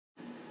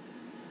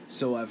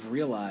So I've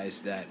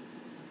realized that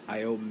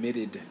I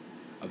omitted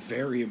a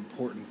very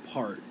important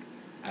part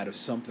out of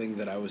something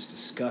that I was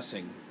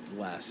discussing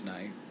last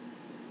night,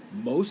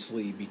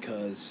 mostly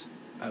because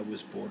I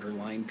was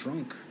borderline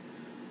drunk,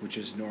 which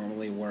is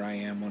normally where I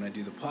am when I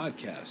do the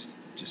podcast,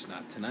 just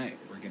not tonight.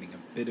 We're getting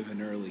a bit of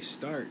an early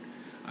start.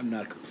 I'm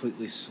not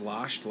completely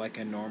sloshed like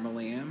I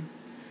normally am,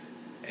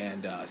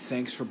 and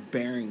thanks for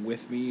bearing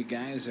with me, you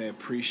guys. I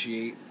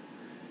appreciate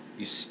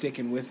you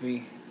sticking with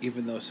me,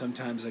 even though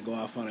sometimes I go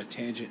off on a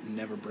tangent and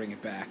never bring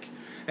it back.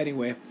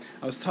 Anyway,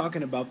 I was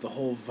talking about the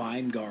whole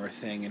Vinegar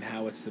thing and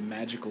how it's the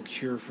magical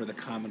cure for the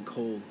common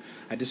cold.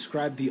 I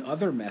described the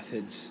other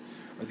methods,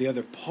 or the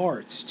other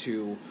parts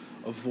to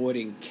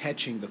avoiding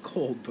catching the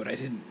cold, but I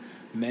didn't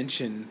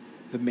mention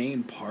the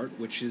main part,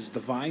 which is the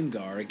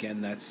Vinegar.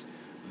 Again, that's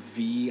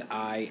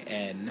Vinegar.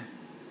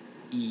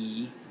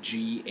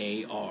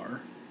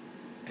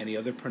 Any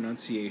other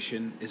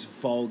pronunciation is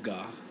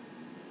Volga.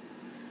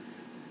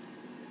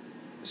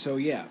 So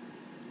yeah,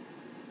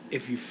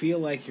 if you feel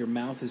like your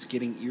mouth is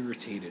getting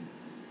irritated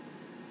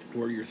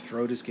or your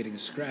throat is getting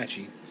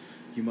scratchy,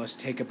 you must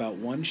take about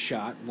 1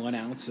 shot, 1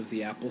 ounce of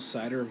the apple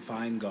cider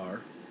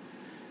Vinegar,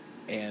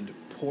 and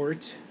pour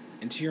it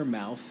into your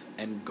mouth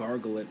and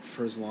gargle it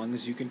for as long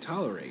as you can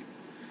tolerate.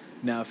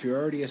 Now, if you're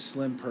already a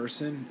slim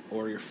person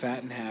or you're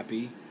fat and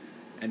happy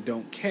and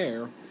don't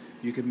care,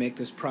 you can make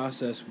this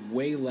process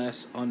way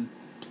less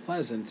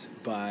unpleasant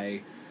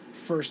by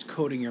first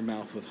coating your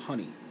mouth with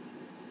honey.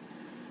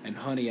 And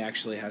honey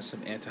actually has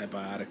some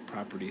antibiotic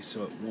properties,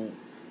 so it won't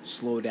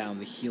slow down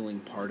the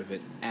healing part of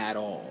it at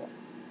all.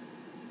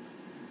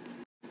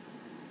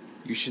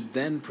 You should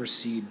then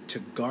proceed to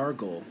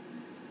gargle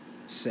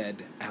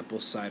said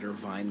apple cider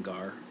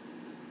Vinegar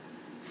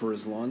for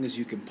as long as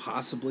you can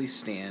possibly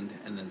stand,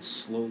 and then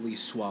slowly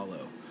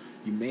swallow.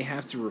 You may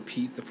have to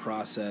repeat the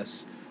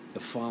process the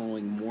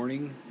following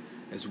morning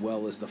as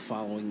well as the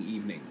following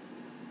evening.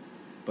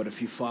 But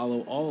if you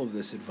follow all of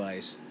this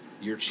advice,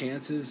 your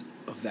chances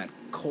of that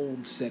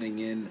cold setting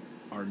in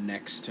are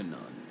next to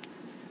none.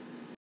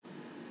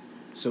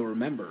 So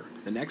remember,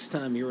 the next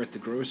time you're at the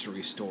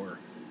grocery store,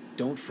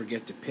 don't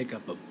forget to pick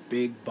up a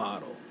big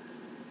bottle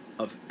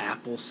of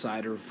apple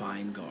cider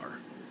Vinegar.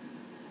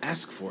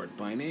 Ask for it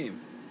by name.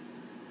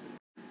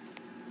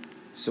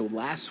 So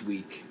last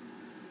week,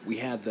 we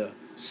had the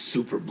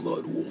Super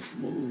Blood Wolf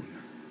Moon.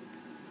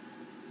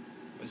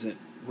 It was a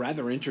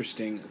rather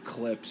interesting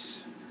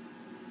eclipse.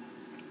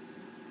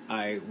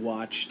 I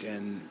watched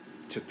and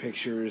took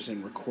pictures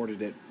and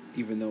recorded it,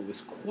 even though it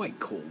was quite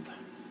cold.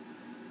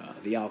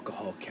 The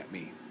alcohol kept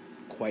me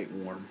quite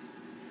warm.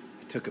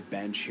 I took a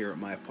bench here at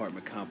my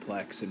apartment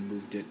complex and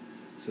moved it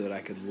so that I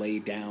could lay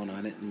down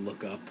on it and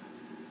look up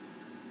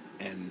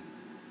and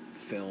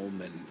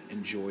film and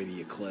enjoy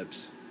the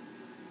eclipse.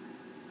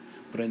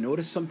 But I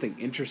noticed something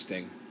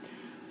interesting.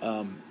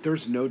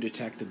 There's no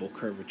detectable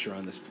curvature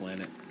on this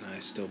planet. I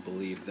still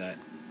believe that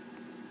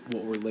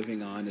what we're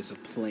living on is a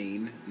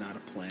plane, not a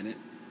planet.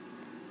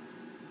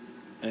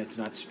 And it's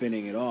not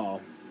spinning at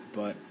all.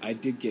 But I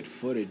did get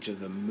footage of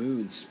the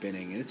moon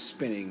spinning, and it's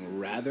spinning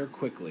rather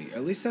quickly.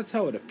 At least that's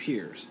how it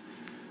appears.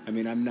 I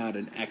mean, I'm not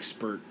an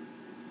expert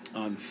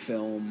on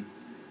film,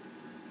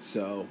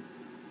 so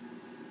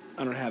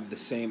I don't have the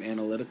same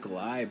analytical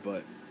eye,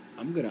 but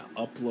I'm going to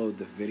upload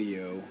the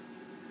video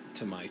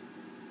to my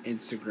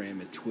Instagram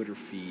and Twitter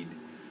feed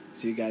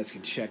so you guys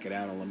can check it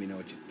out and let me know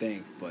what you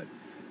think. But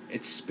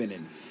it's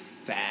spinning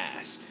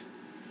fast.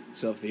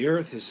 So if the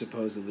Earth is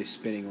supposedly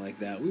spinning like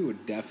that, we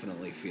would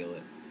definitely feel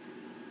it.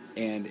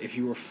 And if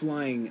you were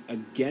flying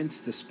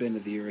against the spin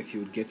of the Earth,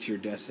 you would get to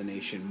your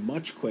destination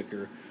much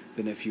quicker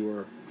than if you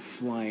were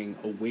flying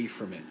away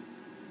from it,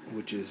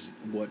 which is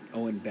what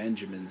Owen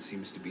Benjamin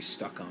seems to be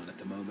stuck on at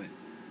the moment.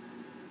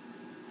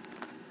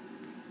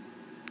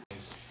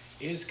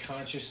 Is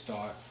conscious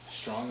thought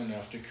strong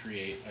enough to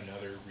create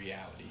another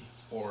reality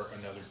or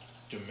another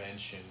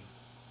dimension?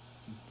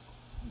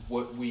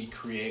 What we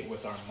create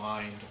with our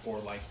mind, or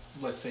like,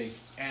 let's say,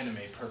 anime,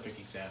 perfect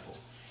example.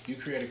 You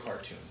create a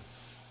cartoon,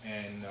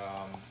 and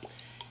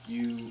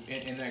you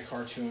in that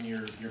cartoon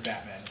you're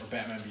Batman or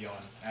Batman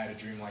Beyond. I had a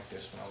dream like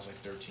this when I was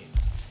like 13,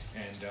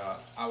 and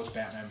I was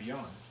Batman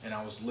Beyond, and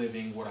I was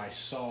living what I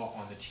saw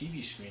on the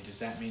TV screen. Does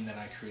that mean that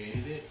I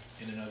created it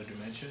in another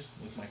dimension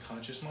with my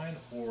conscious mind,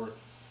 or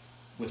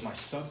with my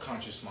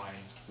subconscious mind,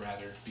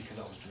 rather, because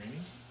I was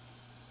dreaming?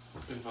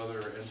 If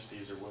other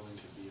entities are willing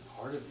to be a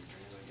part of your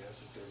dream, I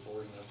guess, if they're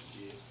bored enough to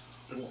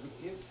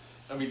be...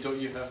 I mean, don't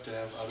you have to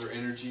have other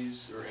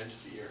energies or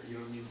entity, or you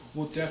know what I mean?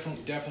 Well,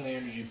 definitely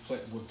energy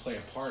would play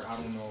a part. I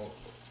don't know.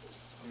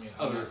 I mean,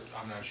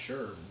 I'm not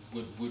sure.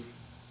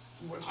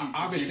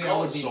 Obviously, do you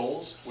call it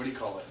souls? What do you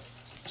call it?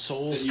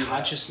 Souls,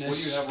 consciousness, what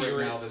do you have spirit.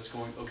 right now that's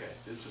going... Okay,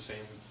 it's the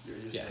same...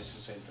 Yes, it's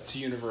the same thing. It's a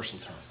universal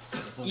term.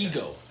 Okay.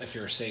 Ego, if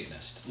you're a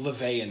Satanist.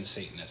 Levian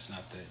Satanist,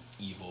 not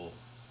the evil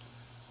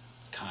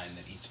kind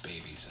that eats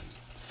babies and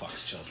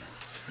fucks children.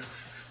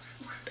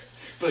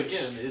 But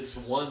again, it's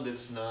one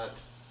that's not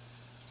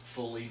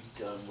fully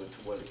done with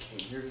what it came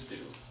here to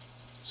do.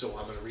 So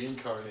I'm going to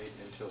reincarnate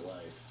until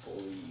I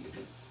fully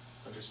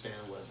understand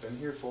what I've been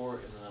here for,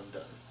 and then I'm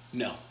done.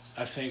 No,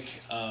 I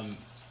think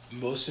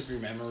most of your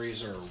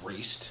memories are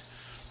erased.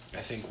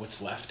 I think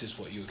what's left is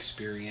what you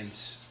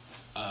experience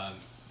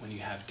when you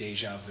have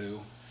deja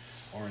vu,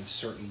 or in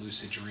certain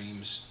lucid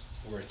dreams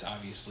where it's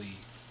obviously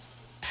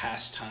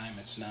past time.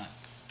 It's not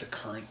the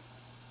current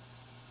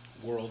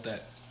world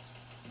that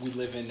we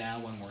live in now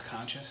when we're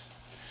conscious.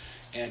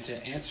 And to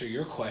answer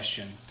your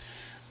question,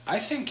 I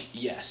think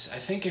yes. I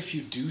think if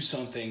you do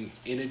something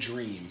in a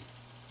dream,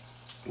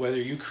 whether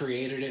you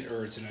created it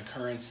or it's an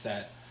occurrence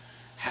that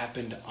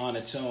happened on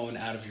its own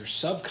out of your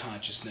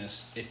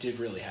subconsciousness, it did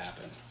really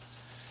happen.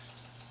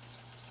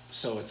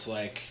 So it's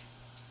like,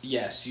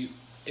 yes, you,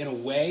 in a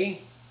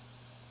way,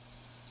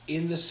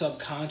 in the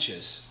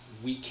subconscious,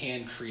 we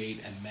can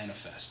create and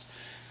manifest.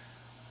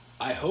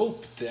 I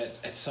hope that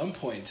at some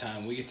point in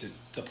time we get to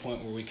the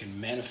point where we can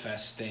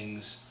manifest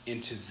things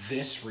into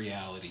this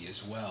reality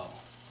as well.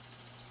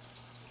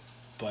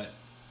 But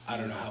I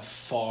don't know how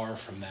far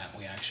from that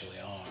we actually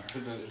are.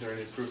 Is there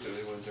any proof that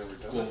anyone's ever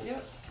done Well, that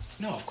yet?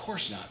 No, of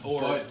course not.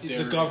 Or But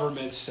the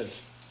governments have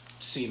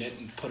seen it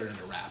and put it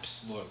under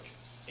wraps. Look,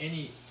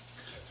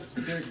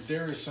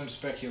 there is some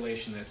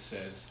speculation that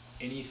says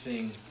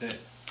anything that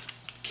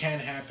can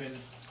happen,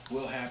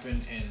 will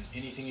happen, and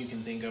anything you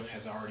can think of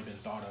has already been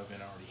thought of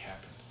and already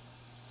happened.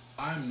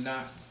 I'm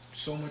not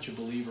so much a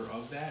believer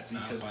of that I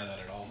don't because buy that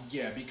at all.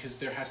 yeah, because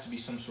there has to be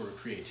some sort of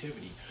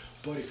creativity.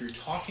 But if you're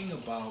talking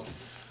about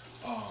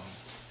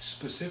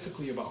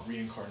specifically about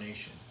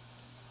reincarnation,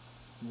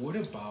 what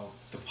about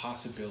the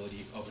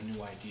possibility of a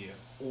new idea,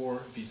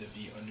 or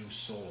vis-a-vis a new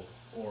soul,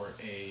 or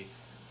a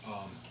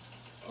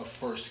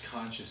first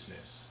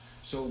consciousness?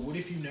 So what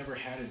if you never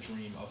had a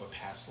dream of a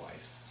past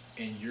life,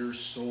 and your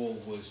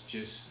soul was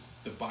just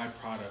the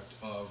byproduct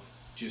of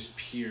just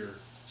pure,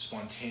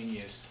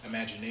 spontaneous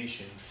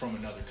imagination from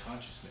another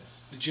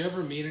consciousness? Did you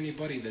ever meet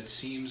anybody that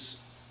seems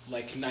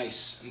like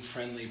nice and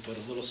friendly but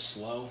a little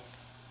slow?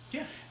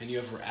 Yeah. And you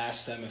ever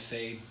ask them if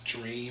they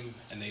dream,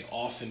 and they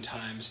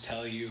oftentimes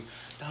tell you,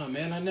 "No,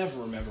 man, I never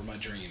remember my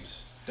dreams."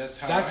 That's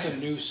how That's I a am.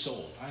 new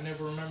soul. I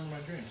never remember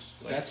my dreams.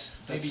 Like, That's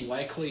maybe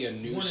likely a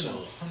new one in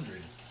soul.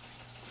 100.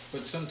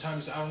 But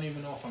sometimes I don't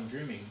even know if I'm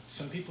dreaming.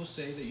 Some people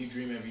say that you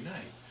dream every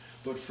night,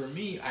 but for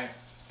me, I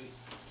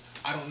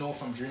don't know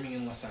if I'm dreaming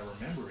unless I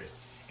remember it,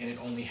 and it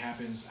only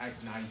happens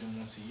not even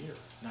once a year,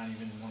 not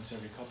even once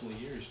every couple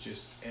of years,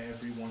 just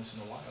every once in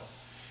a while.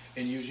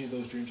 And usually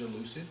those dreams are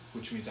lucid,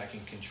 which means I can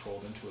control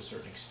them to a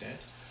certain extent.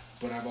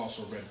 But I've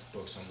also read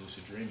books on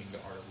lucid dreaming, The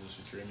Art of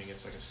Lucid Dreaming.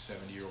 It's like a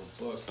 70-year-old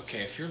book.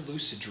 Okay, if you're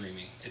lucid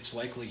dreaming, it's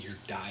likely your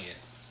diet.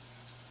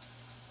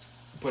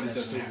 But it That's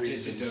doesn't, the happen,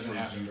 reason it doesn't for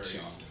happen you very to-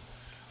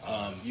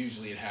 often.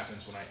 Usually it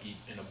happens when I eat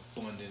an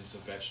abundance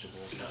of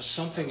vegetables. You know,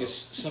 something I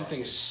is love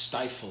broccoli.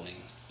 stifling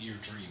your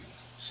dreaming.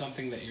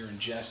 Something that you're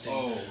ingesting.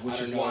 Oh, which I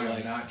don't is know, why like-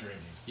 I'm not dreaming.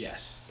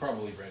 Yes.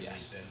 Probably red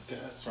Yes. meat then.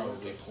 That's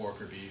Probably what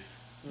pork or beef.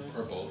 Mhm.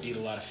 Or both. Eat a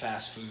lot of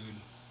fast food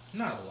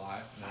Not a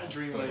lot. No, I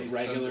dream but I eat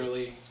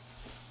regularly.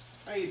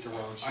 I eat the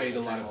wrong shit. I eat a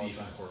lot dream of all beef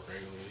the and time. pork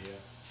regularly, yeah.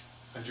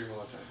 I dream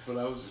all the time. But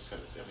I was just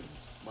kind of, I mean,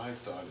 my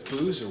thought is...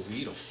 Booze or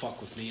weed will fuck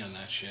with me on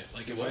that shit.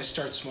 Like if What? I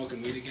start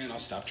smoking weed again, I'll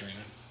stop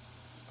dreaming.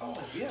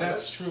 Oh, yeah.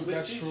 That's true. me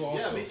That's too. true.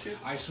 Also, Yeah, me too.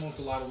 I smoked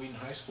a lot of weed in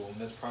high school, and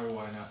that's probably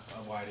why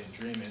I didn't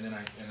dream. And then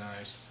I,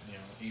 you know,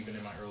 even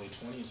in my early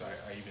 20s,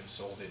 I even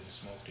sold it and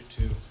smoked it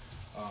too.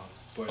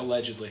 But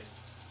Allegedly.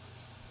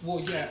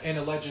 well, yeah, and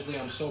allegedly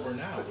I'm sober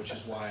now, which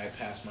is why I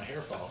passed my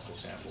hair follicle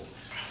sample.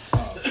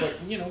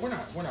 But you know, we're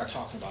not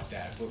talking about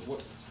that. But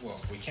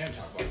we can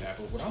talk about that.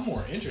 But what I'm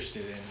more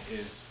interested in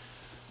is,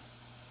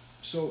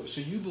 so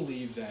you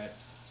believe that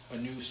a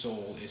new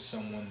soul is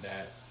someone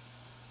that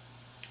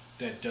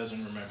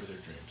doesn't remember their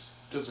dreams.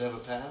 Does it have a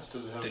past?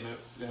 Does it have it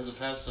has a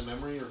past and a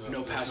memory, or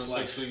No past such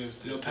life. thing as-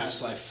 No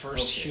past life.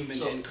 First Okay, human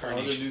so Are there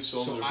incarnation. new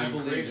souls So that are I being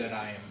believe created? that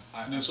I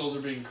am. New souls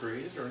are being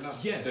created or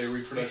not? Yes, They they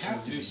reproduction have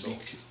of to new be souls.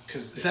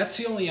 because That's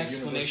the only universe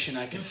explanation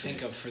is I can infinite.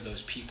 think of for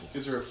those people.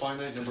 Is there a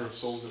finite number of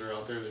souls that are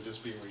out there that are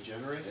just being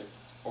regenerated?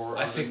 Or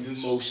I are there think new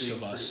souls most being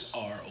of us produced?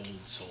 are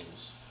old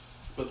souls.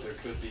 But there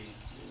could be, you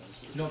know,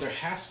 sort of- No, there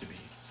has to be.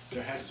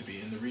 There has to be,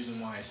 and the reason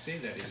why I say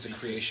that is Because the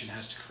creation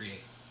has to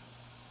create.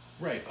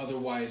 right.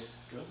 Otherwise,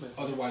 Good, man.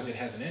 otherwise it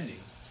has an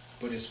ending.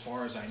 But as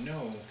far as I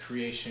know,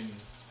 creation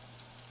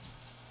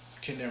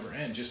can never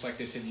end. Just like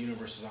they said, the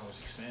universe is always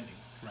expanding,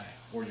 Right.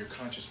 or your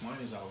conscious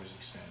mind is always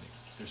expanding.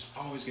 There's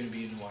always going to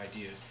be a new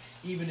idea,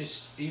 even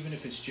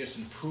if it's just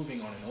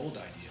improving on an old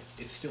idea.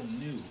 It's still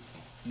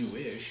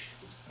newish.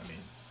 I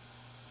mean,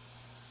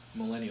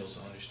 millennials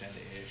don't understand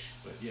the ish,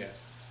 but yeah,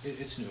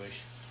 it's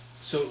newish.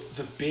 So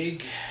the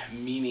big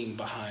meaning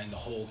behind the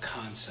whole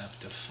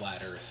concept of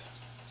flat Earth,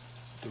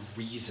 the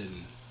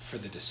reason for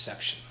the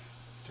deception,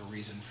 the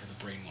reason for the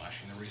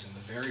brainwashing, the reason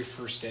the very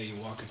first day you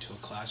walk into a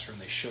classroom,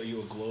 they show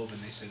you a globe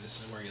and they say this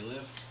is where you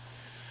live,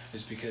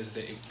 is because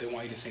they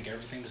want you to think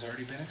everything's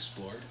already been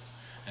explored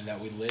and that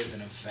we live in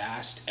a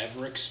vast,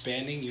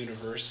 ever-expanding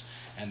universe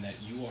and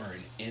that you are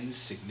an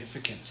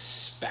insignificant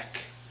speck.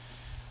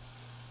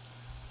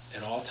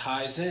 It all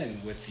ties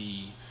in with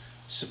the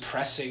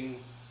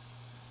suppressing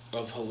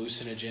of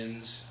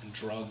hallucinogens and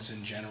drugs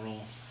in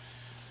general.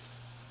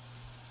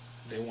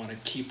 They want to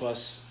keep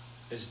us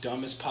as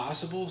dumb as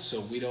possible so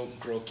we don't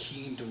grow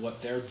keen to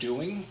what they're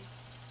doing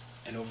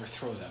and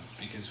overthrow them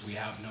because we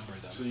outnumber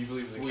them. So you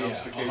believe in the Well, yeah,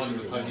 calcification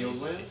of the 100 pineal to 1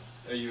 gland?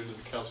 Are you into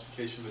the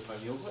calcification of the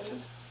pineal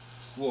gland?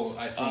 Well,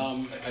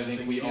 I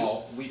think we too.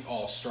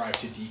 all strive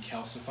to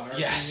decalcify our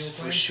Yes, pineal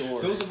for gland.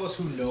 sure. Those of us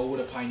who know what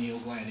a pineal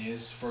gland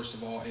is, first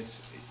of all,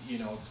 it's, you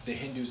know, the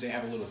Hindus, they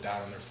have a little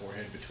dot on their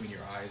forehead between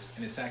your eyes,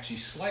 and it's actually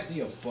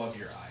slightly above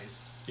your eyes.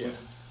 Yeah. With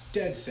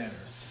dead center.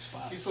 That's the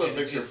spot. You still have a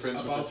And picture of it's Prince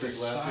with about the the three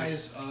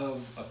glasses. size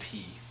of a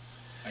pea,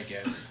 I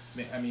guess.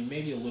 I mean,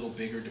 maybe a little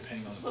bigger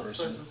depending on It's the about the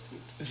size person. of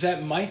a pea.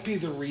 That might be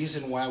the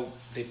reason why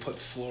they put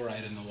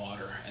fluoride in the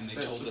water, and they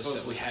That's told us that we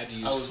supposedly- had to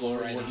use I was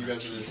wondering fluoride what on you our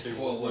guys were going to teeth. say.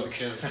 Well, What were the look.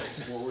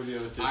 chemicals? What were the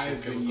other additional I've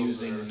been chemicals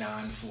using that are-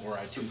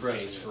 non-fluoride suppressing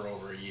toothpaste it? for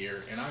over a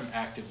year, and I'm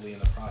actively in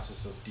the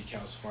process of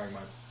decalcifying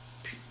my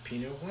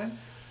pineal gland.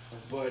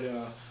 But,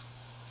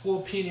 well,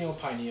 pineal,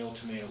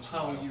 tomato,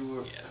 How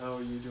tomato.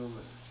 are you doing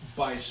that?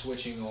 By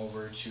switching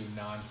over to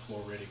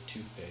non-fluoridic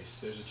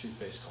toothpaste. There's a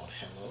toothpaste called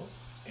Hello,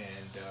 and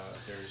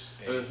there's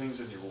Are there a... things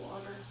in your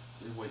water?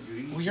 In what you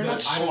eat? Well, you're No,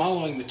 not I don't-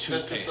 swallowing the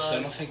toothpaste. I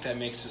pesticides? don't think that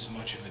makes as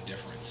much of a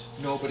difference,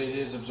 No, but it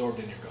is absorbed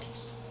in your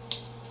gums.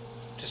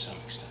 to some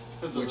extent.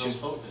 Depends on Which how is,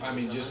 potent it I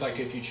mean, is, just huh? like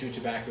if you chew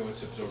tobacco,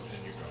 it's absorbed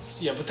in your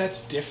gums. Yeah, but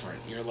that's different.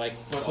 You're like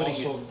But putting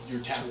also it your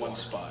tap to one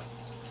water. spot.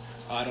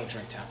 I don't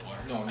drink tap water.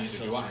 No, neither do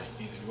filter I. it.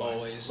 Neither do I.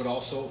 Always. But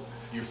also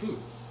your food,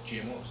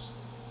 GMOs.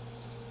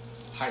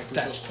 High fructose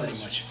That's pretty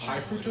corn, much high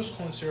unavoidable. fructose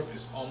corn syrup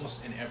is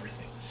almost in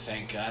everything.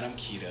 Thank God I'm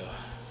keto.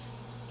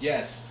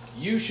 Yes,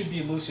 you should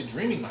be lucid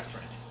dreaming, my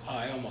friend.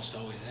 I almost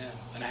always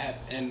am,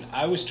 and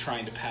I was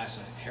trying to pass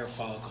a hair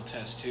follicle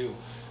test too,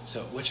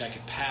 so which I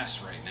could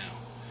pass right now.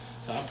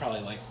 So I'm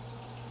probably like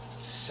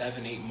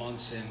 7-8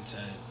 months into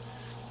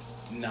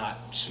not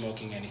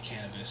smoking any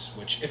cannabis.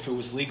 Which, if it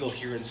was legal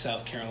here in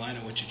South Carolina,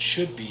 which it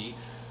should be,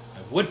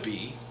 I would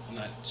be. I'm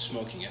not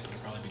smoking it, but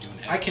I'd probably be doing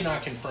it. I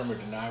cannot confirm or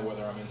deny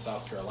whether I'm in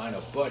South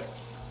Carolina, but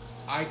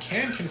I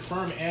can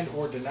confirm and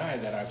or deny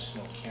that I've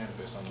smoked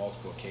cannabis on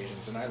multiple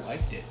occasions, and I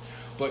liked it.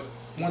 But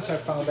once I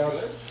found out,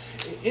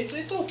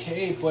 it's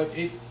okay, but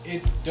it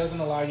doesn't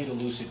allow you to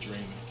lucid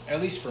dream. At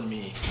least for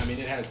me. I mean,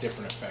 it has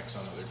different effects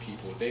on other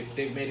people.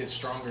 They've made it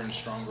stronger and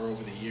stronger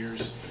over the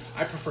years.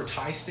 I prefer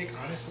Thai stick,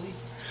 honestly,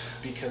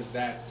 because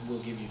that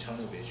will give you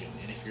tunnel vision.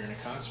 And if you're in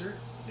a concert,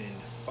 then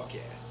fuck yeah.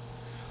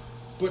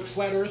 But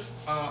Flat Earth,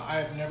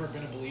 I've never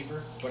been a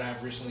believer, but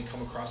I've recently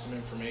come across some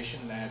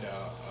information that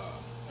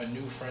a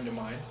new friend of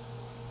mine,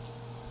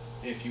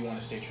 if you want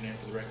to state your name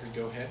for the record,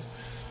 go ahead.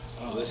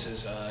 Well, this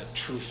is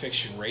True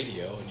Fiction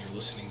Radio, and you're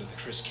listening to the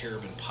Chris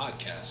Carabin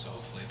podcast. So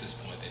hopefully, at this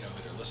point, they know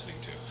who they're listening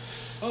to.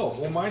 Oh,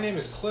 well, my name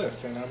is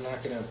Cliff, and I'm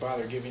not going to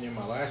bother giving you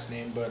my last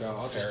name, but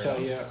I'll just Fair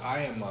tell enough. you, I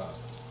am a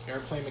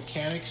airplane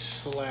mechanic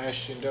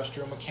 /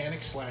 industrial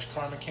mechanic /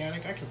 car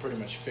mechanic. I can pretty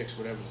much fix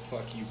whatever the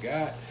fuck you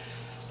got.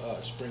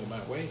 Just bring it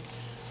my way.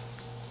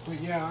 But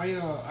yeah,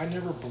 I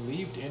never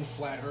believed in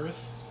Flat Earth.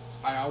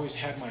 I always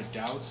had my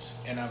doubts,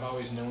 and I've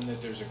always known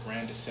that there's a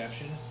grand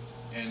deception,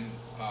 and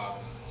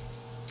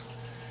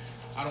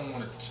I don't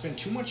want to spend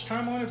too much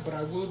time on it, but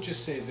I will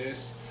just say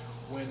this.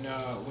 When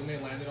they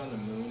landed on the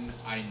moon,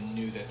 I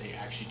knew that they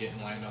actually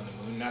didn't land on the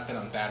moon. Not that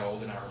I'm that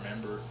old and I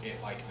remember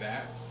it like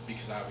that,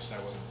 because obviously I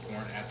wasn't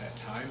born at that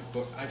time,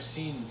 but I've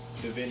seen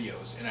the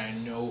videos, and I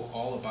know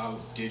all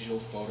about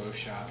digital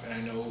Photoshop, and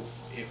I know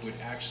it would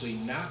actually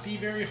not be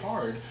very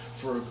hard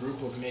for a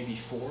group of maybe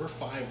 4 or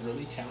 5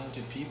 really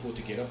talented people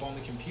to get up on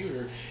the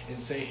computer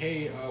and say,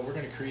 hey, we're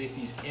going to create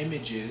these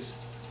images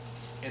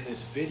in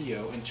this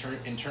video and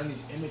turn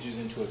these images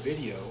into a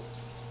video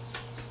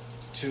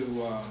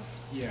to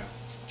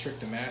trick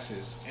the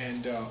masses.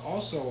 And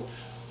also,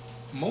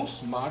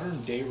 most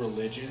modern day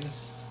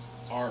religions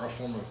are a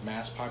form of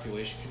mass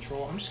population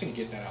control. I'm just gonna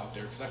get that out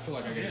there because I feel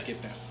like I gotta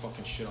get that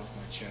fucking shit off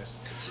my chest.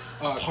 It's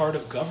part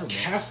of government.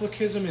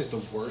 Catholicism is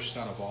the worst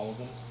out of all of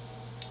them.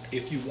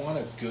 If you want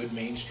a good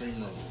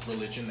mainstream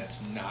religion that's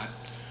not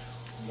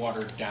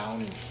watered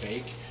down and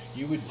fake,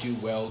 you would do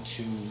well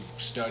to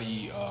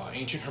study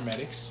ancient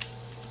Hermetics,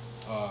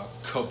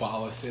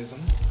 Kabbalism,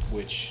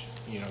 which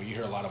you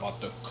hear a lot about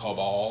the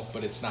Cabal,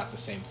 but it's not the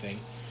same thing.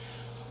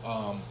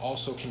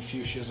 Also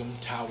Confucianism,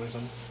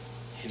 Taoism,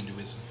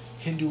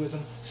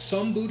 Hinduism,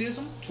 some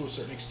Buddhism to a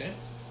certain extent,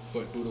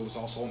 but Buddha was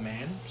also a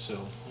man,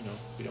 so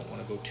we don't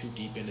want to go too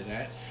deep into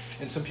that.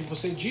 And some people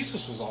say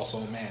Jesus was also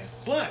a man,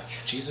 but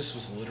Jesus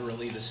was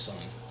literally the son.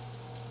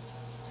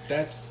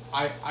 that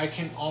I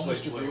can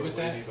almost agree with What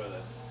do that. you mean by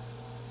that?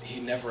 He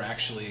never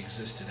actually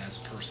existed as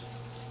a person.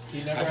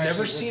 I've I've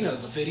never seen a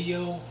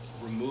video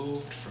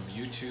removed from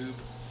YouTube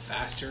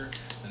faster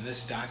than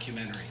this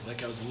documentary.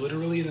 Like, I was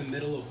literally in the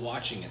middle of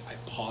watching it. I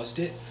paused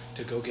it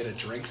to go get a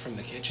drink from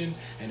the kitchen,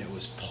 and it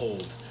was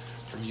pulled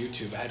from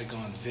YouTube. I had to go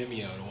on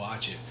Vimeo to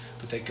watch it.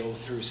 But they go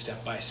through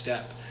step by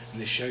step, and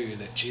they show you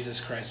that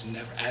Jesus Christ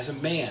never, as a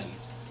man,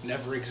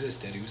 never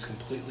existed. He was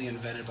completely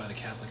invented by the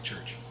Catholic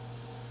Church.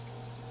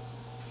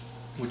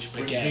 Which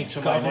brings Again, me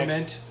to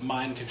government,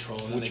 mind control.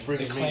 And Which they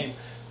brings me- claim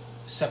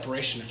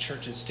separation of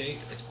church and state.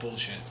 It's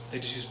bullshit. They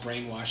just use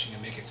brainwashing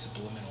and make it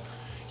subliminal.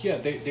 Yeah,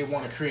 they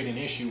want to create an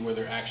issue where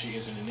there actually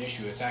isn't an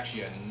issue. It's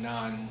actually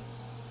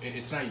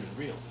it's not even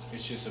real.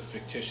 It's just a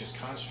fictitious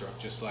construct,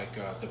 just like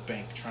the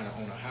bank trying to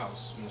own a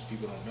house. Most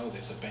people don't know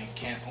this. A bank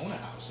can't own a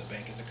house. A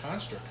bank is a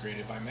construct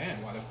created by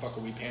man. Why the fuck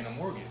are we paying a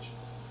mortgage?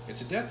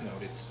 It's a death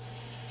note.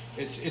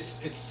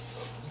 It's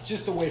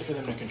just a way for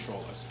them to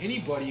control us.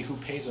 Anybody who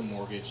pays a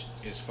mortgage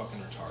is fucking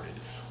retarded.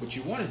 What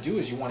you want to do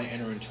is you want to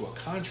enter into a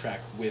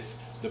contract with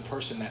the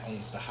person that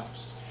owns the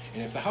house.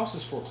 And if the house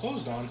is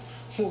foreclosed on,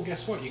 well,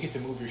 guess what? You get to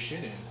move your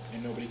shit in,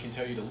 and nobody can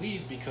tell you to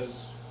leave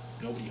because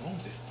nobody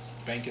owns it.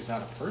 Bank is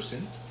not a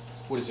person.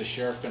 What is the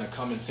sheriff going to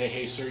come and say,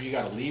 hey, sir, you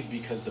got to leave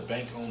because the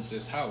bank owns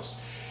this house?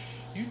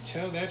 You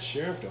tell that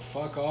sheriff to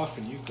fuck off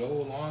and you go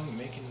along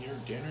making your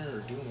dinner or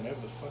doing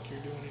whatever the fuck you're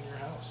doing in your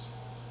house.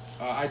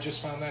 I just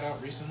found that out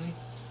recently,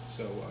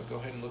 so go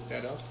ahead and look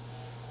that up.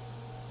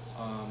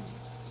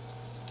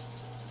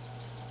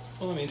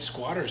 Well, I mean,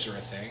 squatters are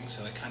a thing,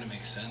 so that kind of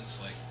makes sense.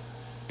 Like,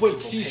 But people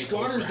see, take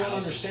squatters over don't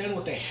houses. understand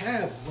what they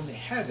have when they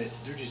have it.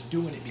 They're just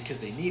doing it because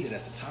they need it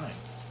at the time.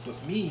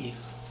 But me,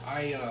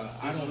 I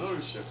There's an don't.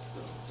 ownership,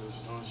 though. There's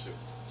an ownership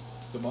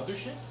The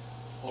mothership?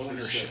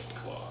 ownership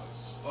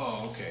clause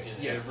Oh, okay.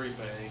 in Yeah. every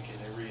bank,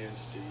 in every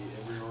entity,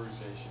 every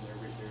organization.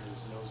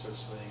 There's no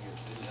such thing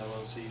in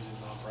LLCs and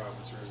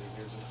nonprofits or anything.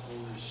 There's an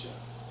ownership.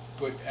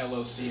 But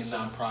LLC and So-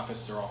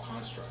 nonprofits, they're all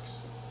constructs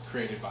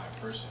created by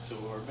a person. So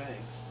are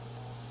banks,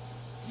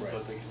 Right.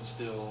 but they can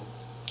still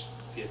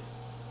get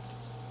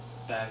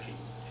backing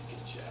to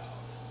get you out.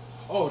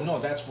 Oh no,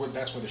 that's where the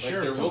Like,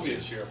 sheriff there will comes be a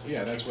in. sheriff.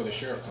 Yeah, that's where the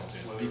People sheriff that comes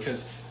in whether-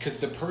 because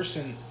the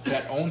person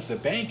that owns the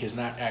bank is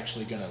not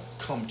actually going to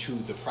come to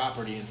the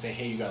property and say,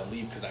 hey, you got to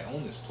leave because I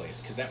own this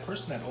place. Because that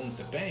person that owns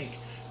the bank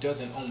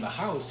doesn't own the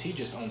house; he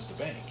just owns the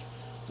bank,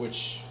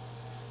 which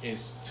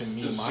is to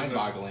me This is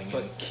mind-boggling.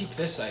 But and keep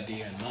this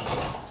idea in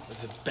mind.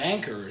 The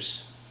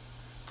bankers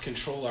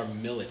control our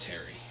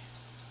military.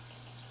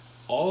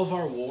 All of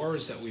our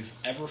wars that we've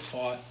ever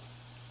fought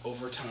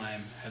over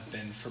time have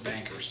been for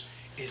bankers.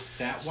 is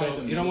that why So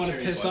the you don't want to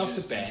military piss off budget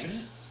the is banks.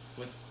 infinite?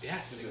 With,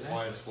 yes, Is it exactly.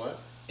 why it's what?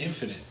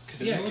 Infinite. The Because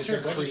military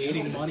they're budget's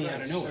creating infinite. money out of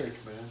That's nowhere.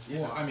 sick,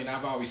 man. Well, I mean,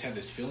 I've always had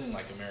this feeling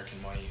like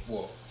American money,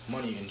 well,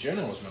 money in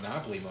general is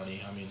monopoly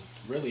money. I mean,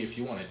 really, if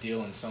you want to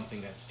deal in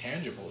something that's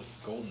tangible,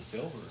 gold and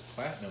silver,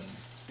 platinum,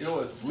 You know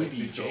what makes Ruby,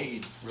 me feel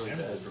jade, really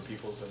emerald. bad for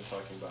people is them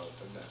talking about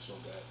the national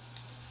debt.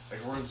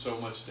 Like, we're in so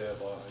much debt.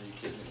 Well, are you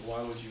kidding me?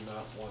 Why would you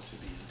not want to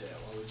be in debt?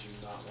 Why would you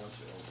not want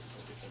to open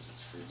it? Because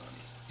it's free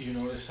money. you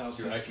notice how You're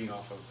since acting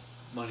off of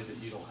money that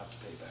you don't have to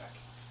pay back.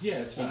 yeah,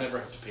 it's We'll not, never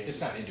have to pay.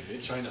 it's anything. not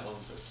individual. China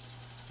owns us.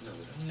 No, they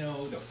don't.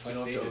 No, the You fuck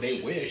don't they, go they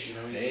shit, wish. you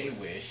know, you They don't.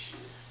 wish.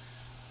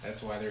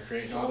 That's why they're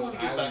creating So I all those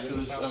wanna get back islands to in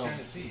the this, South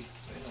China Sea.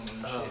 They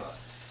don't own shit.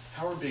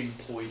 How we're being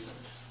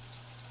poisoned.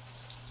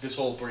 This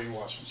whole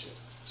brainwashing shit.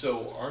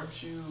 So,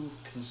 aren't you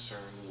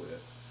concerned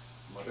with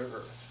Mother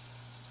Earth,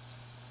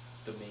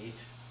 the meat,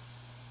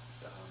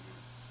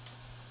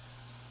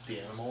 the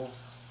animal,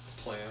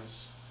 the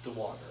plants, the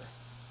water?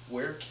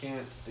 Where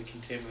can't the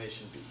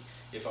contamination be?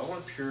 If I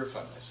want to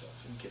purify myself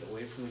and get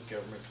away from the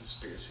government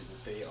conspiracy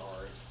that they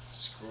are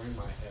screwing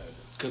my head,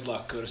 Good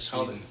luck. Go to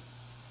how Sweden.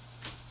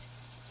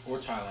 Or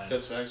Thailand.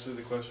 that's actually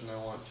the question I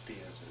want to be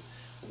answered.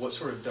 What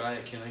sort of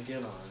diet can I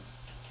get on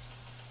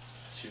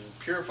to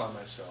purify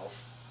myself,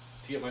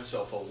 to get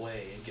myself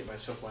away and get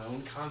myself my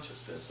own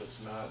consciousness that's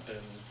not been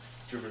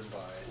driven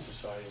by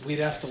society? We'd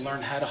have to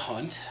learn how to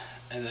hunt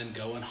and then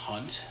go and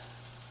hunt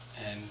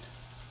and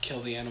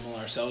kill the animal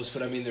ourselves.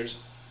 But I mean,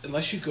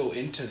 unless you go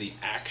into the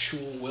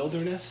actual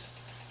wilderness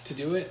to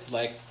do it,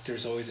 like,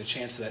 there's always a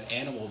chance of that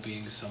animal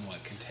being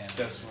somewhat contaminated.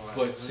 That's why.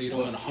 But- So you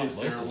don't want to hunt Is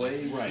there a locally.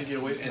 way you Right, can get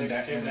away from and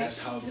that that's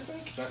how contamination, do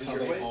you think? that's Is how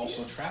there a they way?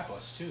 also trap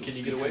us too. Can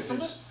you get away because from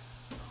there's-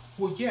 it?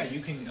 Well, yeah, you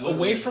can Away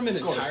literally from it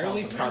go to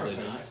entirely? South Probably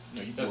America. not.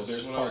 No, well, That's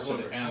there's what I parts was of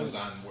the wondering.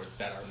 Amazon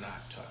that are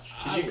not touched.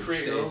 I Can you would create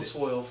say your own that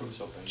soil from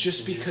something?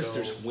 just Can you because go-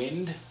 there's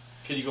wind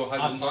Can you go on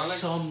hydroponics?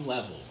 some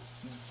level,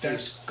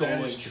 there's That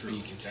going is to true. be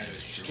That is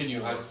contamination. true. Can you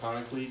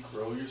hydroponically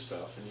grow your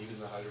stuff, and even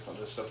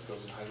the stuff that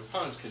goes in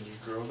hydroponics? Can you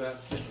grow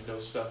that thing,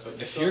 those stuff? But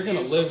you If still you're have to gonna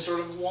use some live sort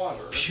of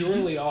water.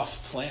 purely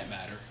off plant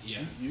matter,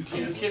 yeah. You You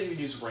can't. can't even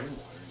use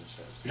rainwater in a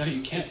sense. No,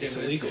 you can't. It's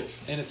illegal,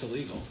 Contamination. and it's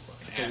illegal.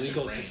 It's Acid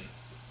illegal to rain.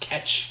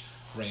 catch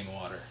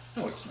rainwater.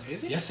 No, it's not.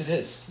 Is it? Yes, it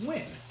is.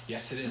 When?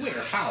 Yes, it is.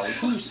 Where? How?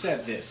 Who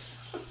said this?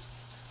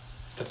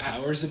 The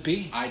powers that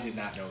be. I did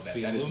not know that.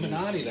 The That is news to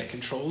Illuminati me. that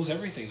controls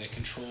everything. They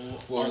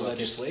control Well, our look, if-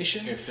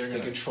 legislation. if they're They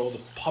gonna- control the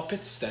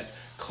puppets that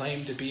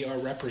claim to be our That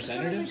makes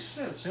representatives.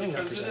 sense They don't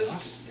because it represent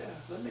is. us. Yeah,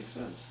 that makes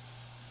sense.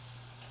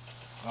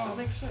 That Um,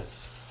 makes sense.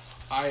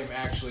 I am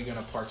actually going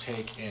to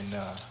partake in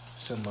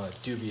some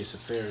dubious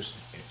affairs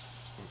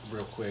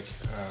real quick.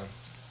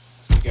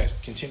 You guys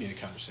continue the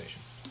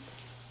conversation.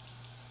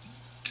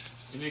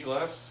 You need a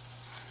glass?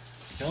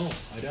 No,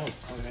 I don't.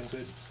 I'm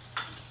good.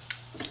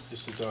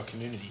 This is our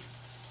community.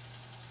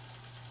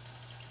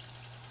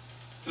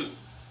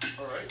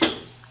 All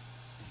right.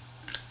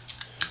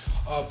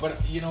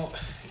 But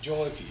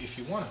Joel, if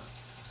you want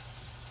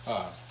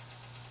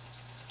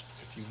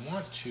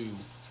to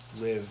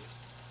live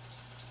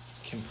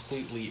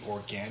completely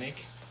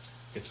organic,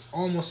 it's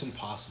almost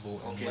impossible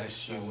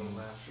unless you. I'm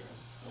after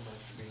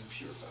being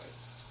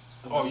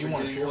purified. You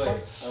want to purify?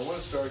 I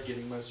want to start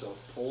getting myself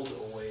pulled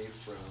away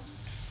from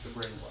the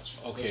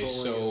brainwashing. Okay,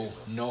 so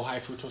no high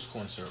fructose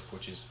corn syrup,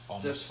 which is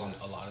almost in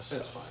a lot of stuff.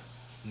 That's fine.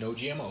 No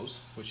GMOs,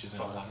 which is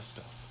in a lot of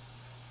stuff,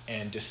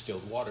 and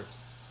distilled water.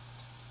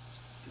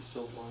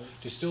 Distilled water?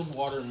 Distilled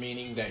water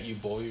meaning that you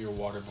boil your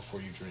water before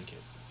you drink it.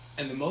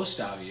 And the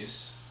most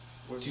obvious,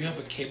 do you have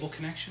a cable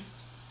connection?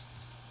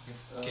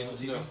 Cable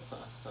TV? No.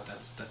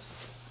 That's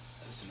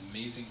an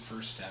amazing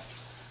first step.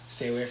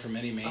 Stay away from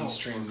any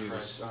mainstream news.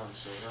 Christ, I'm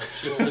so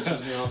right. This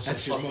is me also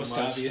That's your most much.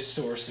 obvious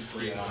source of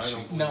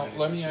brainwashing. Now,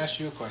 let me ask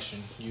you a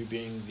question. You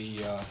being the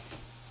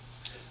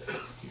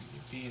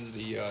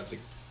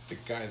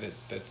guy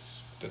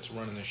that's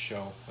running the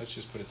show. Let's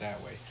just put it that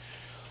way.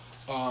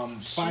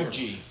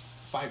 5G.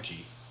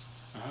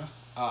 Uh-huh.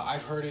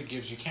 I've heard it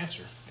gives you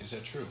cancer. Is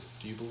that true?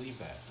 Do you believe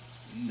that?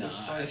 No,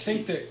 I 5G?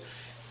 think that.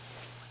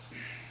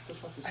 The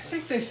fuck is I that?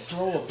 think they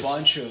throw a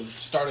bunch of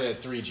Started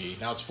at 3G.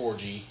 Now it's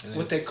 4G. And then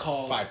what they it's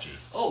call 5G.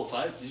 Oh,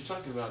 5? You're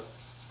talking about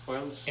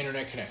wireless?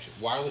 Internet connection.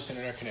 Wireless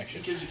internet connection.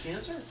 It gives you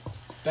cancer?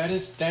 That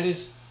is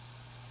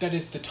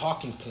the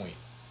talking point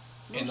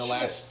in the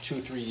last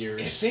 2-3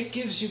 years. If it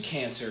gives you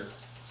cancer,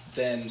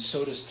 then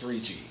so does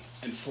 3G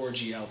and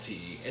 4G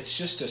LTE. It's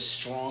just a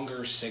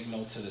stronger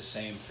signal to the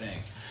same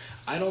thing.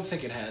 I don't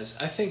think it has.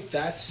 I think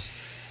that's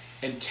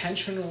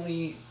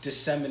intentionally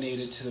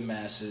disseminated to the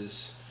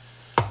masses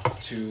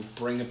to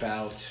bring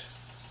about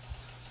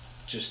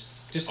just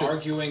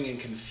arguing and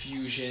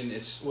confusion.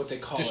 It's what they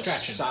call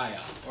Distraction. a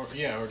psyop.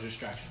 Or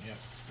distraction, yeah.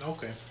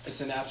 Okay.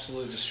 It's an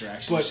absolute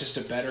distraction. But it's just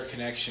a better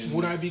connection.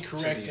 Would I be to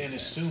correct the in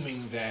internet.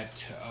 assuming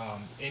that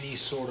any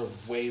sort of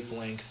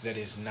wavelength that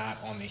is not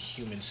on the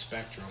human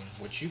spectrum,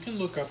 which you can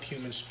look up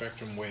human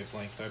spectrum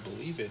wavelength, I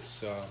believe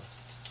it's...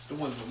 The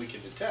ones that we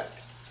can detect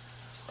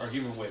are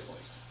human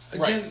wavelengths.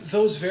 Again, Right.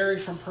 those vary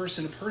from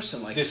person to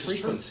person, like This is true.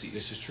 frequencies.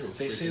 This is true.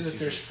 They say that Frequencies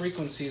there's are-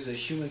 frequencies that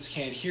humans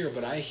can't hear,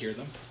 but I hear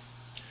them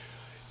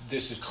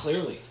This is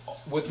clearly.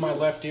 with my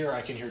left ear,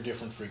 I can hear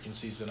different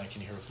frequencies than I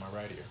can hear with my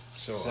right ear.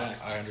 So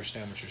Exactly. I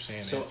understand what you're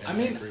saying. So, and I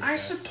mean, agree with I that.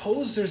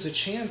 suppose there's a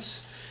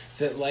chance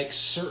that, like,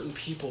 certain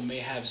people may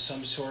have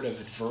some sort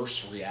of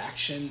adverse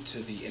reaction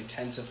to the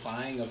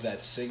intensifying of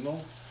that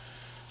signal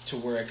to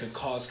where it could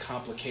cause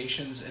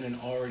complications in an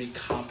already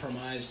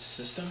compromised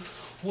system.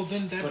 Well,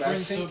 then that But I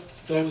brings think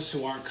up those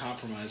who aren't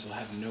compromised will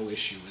have no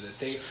issue with it.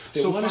 They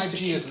so want 5G us to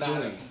keep is not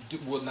doing.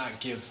 will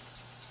not give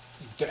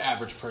the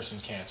average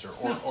person cancer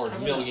or, No, or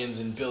probably millions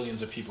and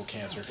billions of people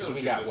cancer because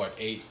we got what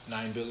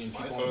 8-9 billion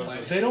people on the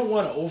planet. They don't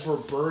want to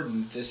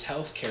overburden this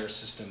healthcare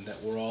system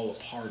that we're all a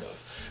part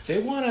of. They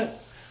want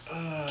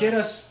to get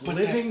us But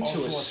living that's to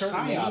a also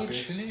certain psyop,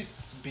 age. isn't it?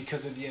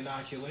 Because of the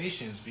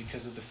inoculations,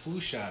 because of the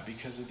flu shot,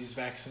 because of these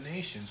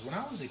vaccinations. When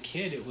I was a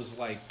kid, it was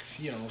like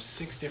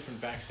 6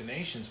 different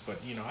vaccinations.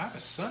 But I have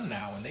a son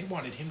now, and they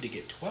wanted him to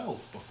get 12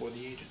 before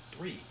the age of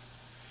 3.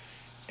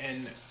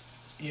 And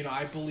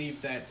I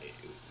believe that.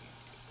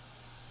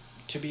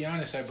 To be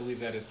honest, I believe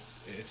that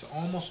it's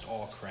almost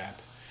all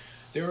crap.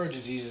 There are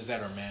diseases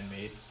that are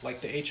man-made,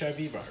 like the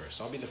HIV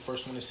virus. I'll be the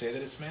first one to say that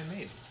it's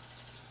man-made.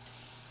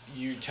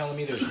 You telling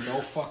me there's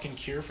no fucking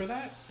cure for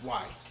that?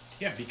 Why?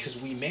 Yeah, because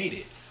we made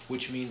it,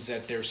 which means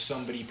that there's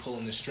somebody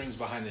pulling the strings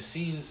behind the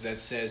scenes that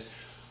says,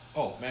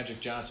 oh, Magic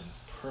Johnson,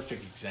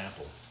 perfect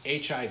example.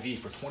 HIV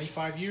for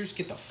 25 years?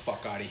 Get the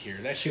fuck out of here.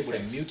 That shit would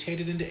have things.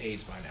 mutated into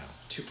AIDS by now.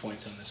 2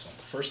 points on this one.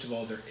 First of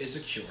all, there is a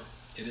cure.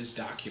 It is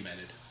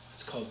documented.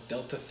 It's called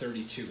Delta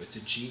 32. It's a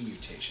gene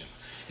mutation.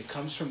 It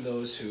comes from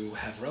those who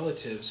have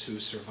relatives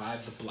who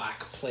survived the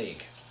Black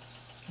Plague.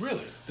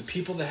 Really? The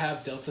people that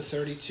have Delta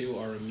 32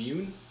 are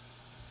immune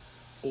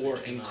or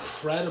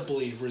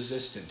incredibly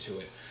resistant to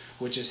it,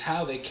 which is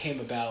how they came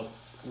about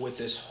with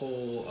this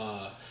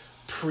whole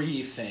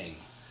pre-thing.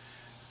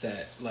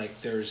 That,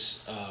 like,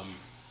 there's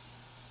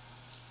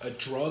a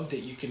drug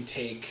that you can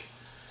take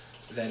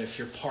that if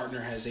your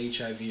partner has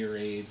HIV or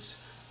AIDS,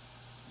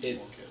 it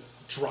won't get it.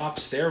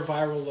 drops their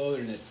viral load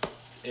and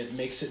it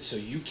makes it so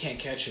you can't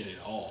catch it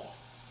at all.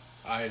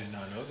 I did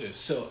not know this.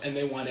 So, and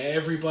they want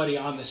everybody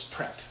on this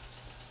prep.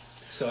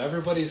 So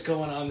everybody's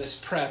going on this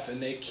prep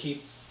and they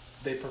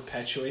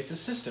perpetuate the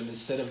system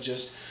instead of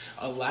just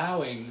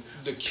allowing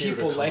The cure to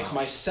people come like out.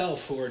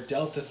 myself who are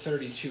Delta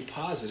 32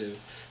 positive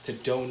to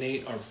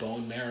donate our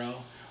bone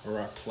marrow or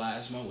our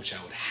plasma, which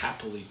I would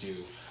happily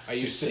do. I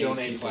used to save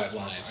donate people's plasma.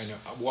 lives. I know.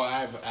 Well,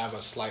 I have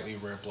a slightly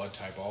rare blood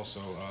type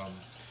also.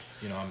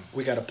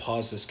 We got to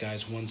pause this,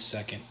 guys, 1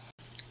 second.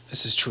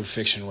 This is True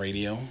Fiction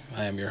Radio.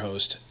 I am your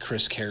host,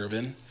 Chris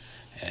Carabin,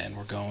 and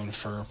we're going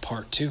for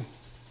part 2.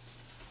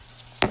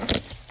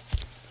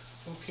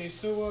 Okay,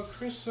 so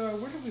Chris, where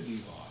did we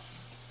leave off?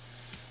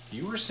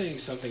 You were saying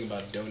something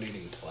about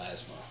donating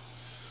plasma.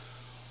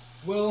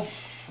 Well,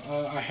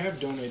 I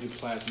have donated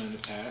plasma in the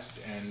past,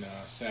 and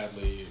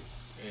sadly,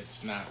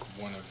 it's not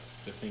one of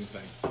the things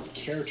I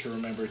care to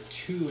remember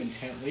too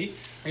intently.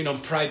 You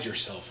don't pride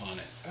yourself on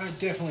it. I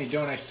definitely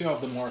don't. I still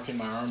have the mark in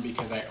my arm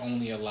because I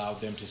only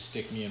allowed them to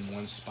stick me in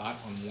one spot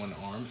on one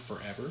arm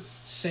forever.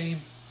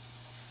 Same.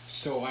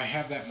 So I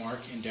have that mark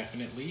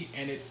indefinitely,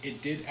 and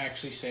it did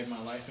actually save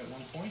my life at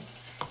one point.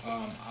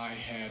 I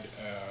had,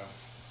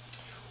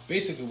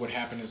 basically what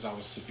happened is I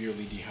was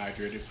severely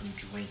dehydrated from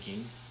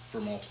drinking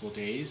for multiple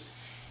days,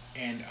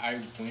 and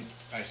I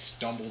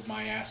stumbled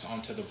my ass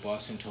onto the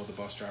bus until the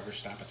bus driver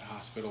stopped at the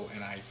hospital,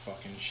 and I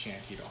fucking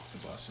shantied off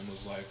the bus and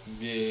was like,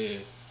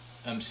 yeah,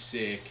 I'm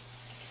sick.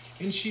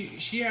 And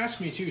she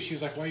asked me too, she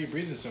was like, why are you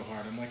breathing so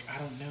hard? I'm like, I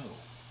don't know.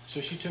 So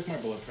she took my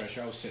blood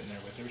pressure. I was sitting there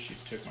with her. She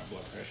took my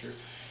blood pressure.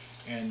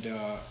 And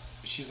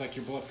she's like,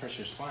 your blood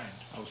pressure's fine.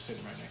 I was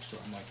sitting right next to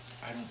her. I'm like,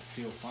 I don't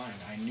feel fine.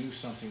 I knew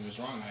something was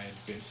wrong. I had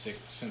been sick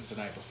since the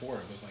night before.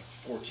 It was like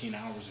 14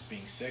 hours of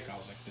being sick. I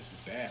was like, this is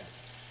bad.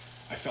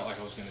 I felt like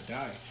I was going to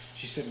die.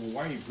 She said, well,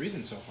 why are you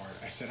breathing so hard?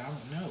 I said, I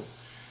don't know.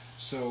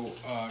 So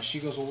she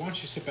goes, well, why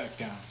don't you sit back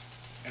down?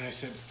 And I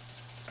said,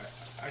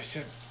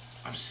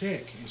 I'm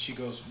sick. And she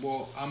goes,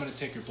 well, I'm going to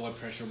take your blood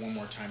pressure one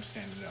more time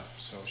standing up.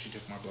 So she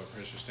took my blood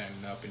pressure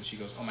standing up, and she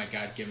goes, oh my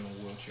God, give him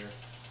a wheelchair.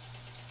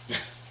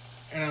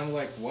 And I'm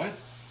like, what?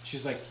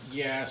 She's like,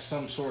 yeah,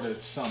 some sort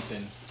of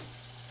something.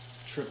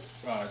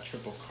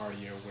 Triple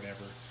cardio,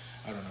 whatever.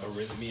 I don't know.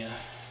 Arrhythmia.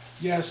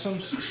 Yeah,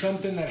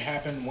 something that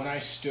happened when I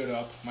stood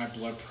up, my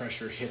blood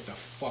pressure hit the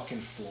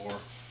fucking floor.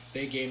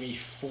 They gave me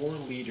 4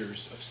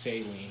 liters of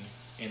saline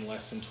in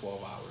less than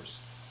 12 hours.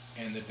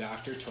 And the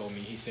doctor told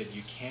me, he said,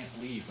 you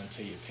can't leave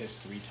until you piss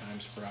 3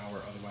 times per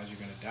hour, otherwise you're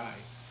going to die.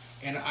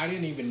 And I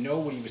didn't even know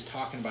what he was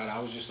talking about. I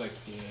was just like,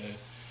 yeah.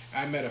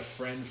 I met a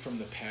friend from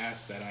the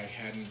past that I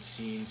hadn't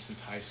seen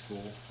since high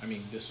school. I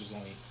mean,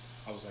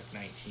 I was like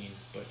 19,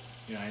 but,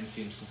 you know, I hadn't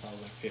seen him since I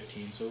was like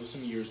 15. So it was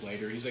some years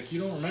later. He's like,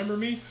 you don't remember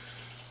me?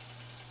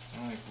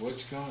 I'm like,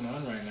 what's going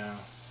on right now?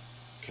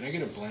 Can I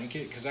get a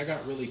blanket? Because I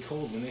got really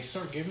cold. When they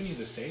start giving you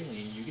the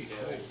saline, you get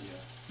cold. Yeah.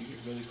 You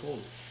get really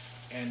cold.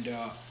 And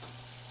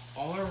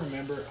all I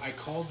remember, I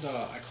called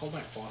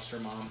my foster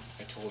mom.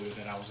 I told her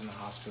that I was in the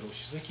hospital.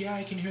 She's like, yeah,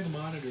 I can hear the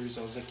monitors.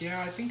 I was like,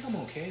 yeah, I think I'm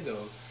okay,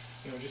 though.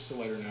 You know, just to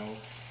let her know.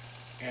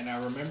 And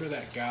I remember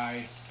that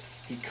guy,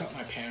 he cut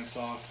my pants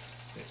off.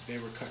 They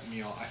were cutting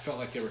me off. I felt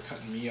like they were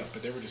cutting me up,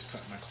 but they were just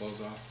cutting my clothes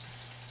off.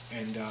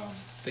 And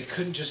they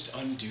couldn't just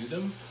undo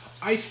them?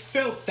 I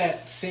felt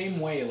that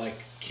same way, like,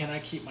 can I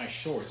keep my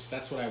shorts?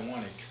 That's what I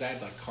wanted, because I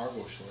had, like,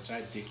 cargo shorts. I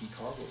had Dickie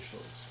cargo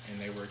shorts, and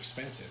they were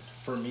expensive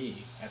for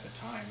me at the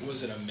time.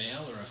 Was it a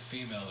male or a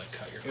female that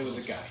cut your clothes? It was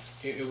a guy.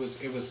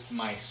 It was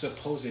my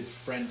supposed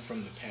friend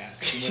from the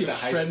past. He went Your to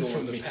high friend school from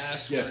with the me.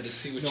 past Yes. wanted to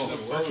see what No,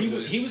 you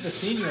were. he was a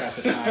senior at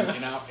the time,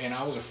 and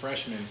I was a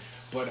freshman.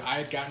 But I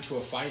had gotten to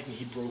a fight, and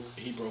he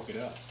broke it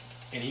up,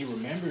 and he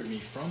remembered me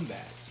from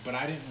that. But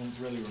I didn't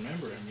really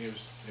remember him.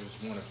 It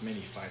was one of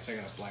many fights. I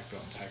got a black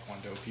belt in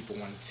Taekwondo. People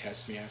wanted to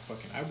test me.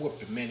 I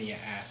whooped many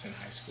ass in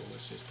high school.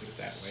 Let's just put it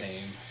that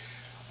way.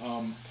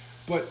 Same.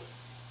 But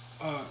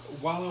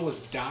while I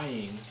was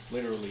dying,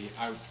 literally,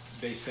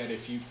 they said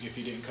if you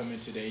didn't come in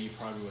today, you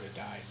probably would have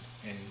died,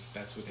 and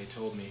that's what they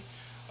told me.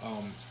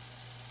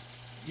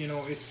 You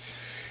know, it's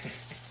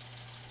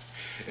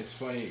it's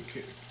funny.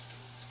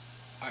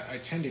 I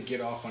tend to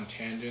get off on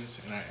tangents,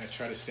 and I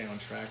try to stay on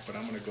track, but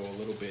I'm going to go a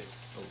little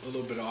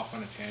bit off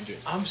on a tangent.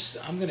 I'm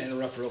going to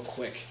interrupt real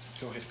quick.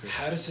 Go ahead, Chris.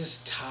 How does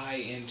this tie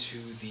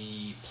into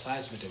the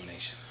plasma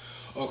donation?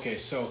 Okay,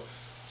 so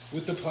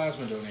with the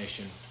plasma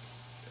donation,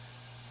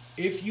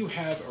 if you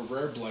have a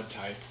rare blood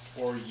type,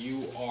 or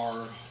you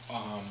are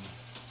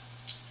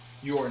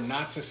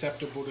not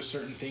susceptible to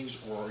certain things,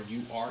 or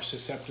you are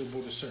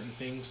susceptible to certain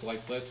things,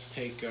 like let's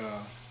take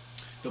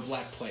the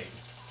Black Plague,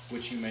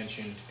 which you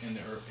mentioned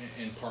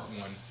in part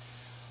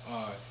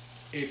 1.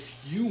 If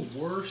you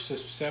were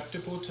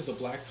susceptible to the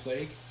Black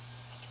Plague,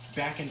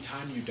 back in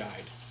time you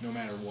died, no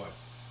matter what.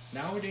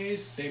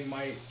 Nowadays, you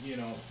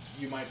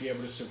might be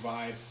able to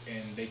survive,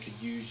 and they could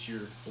use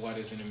your blood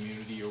as an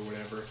immunity or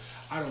whatever.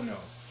 I don't know.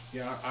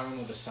 I don't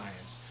know the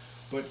science.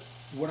 But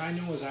what I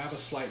know is I have a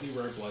slightly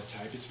rare blood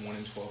type. It's 1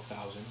 in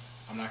 12,000.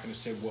 I'm not going to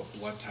say what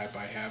blood type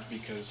I have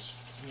because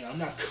I'm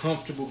not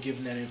comfortable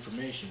giving that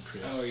information,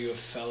 Chris. Oh, are you a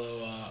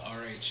fellow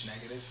Rh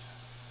negative?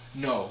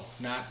 No,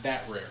 not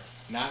that rare.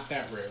 Not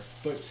that rare,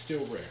 but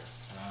still rare.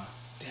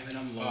 Damn it,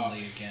 I'm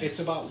lonely again. It's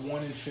about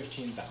 1 in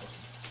 15,000.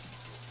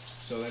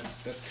 So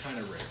that's kind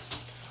of rare.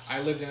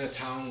 I lived in a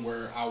town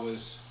where I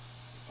was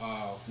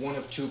one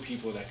of 2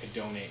 people that could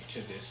donate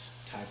to this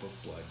type of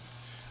blood.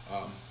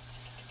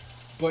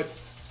 But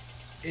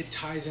it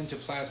ties into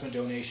plasma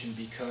donation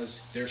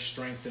because there's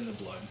strength in the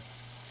blood.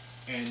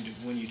 And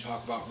when you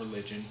talk about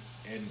religion,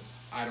 and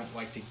I don't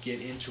like to get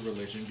into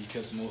religion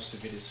because most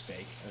of it is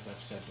fake, as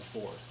I've said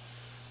before.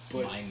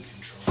 But mind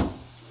control.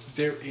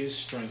 There is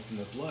strength in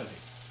the blood.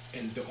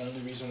 And the only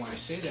reason why I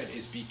say that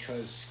is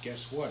because,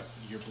 guess what?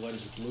 Your blood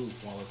is blue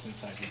while it's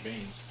inside your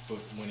veins. But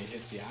when it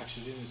hits the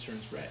oxygen, it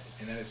turns red.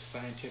 And that is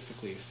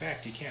scientifically a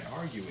fact. You can't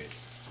argue it.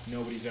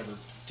 Nobody's ever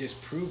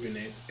disproven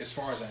it. As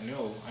far as I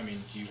know, I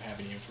mean, do you have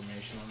any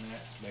information on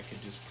that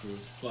could disprove?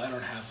 Well, I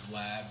don't have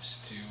labs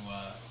to.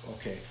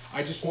 Okay,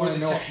 I just Or want the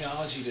to know.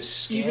 technology to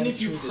scan Even if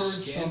through you've the heard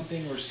skin.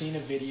 something or seen a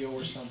video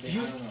or something, I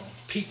You've don't know.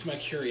 piqued my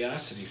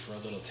curiosity for a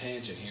little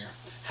tangent here.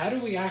 How do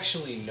we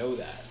actually know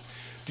that?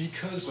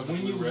 Because With the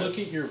when you blue red? look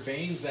at your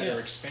veins that Yeah. are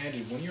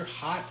expanded, when you're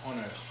hot on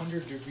a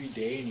 100-degree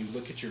day and you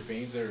look at your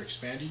veins that are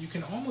expanded, you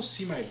can almost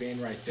see my vein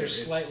right there. They're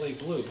It's- slightly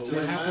blue, but Does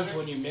what it happens matter?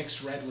 when you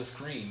mix red with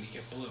green? You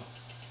get blue.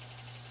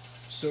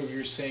 So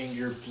you're saying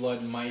your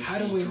blood might How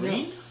be do we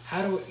green? know?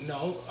 How do we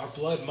know? Our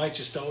blood might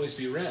just always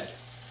be red.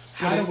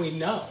 How do we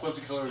know? What's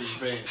the color of your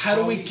vein? How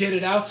do we get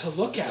it out to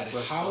look at it?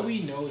 Flesh How color.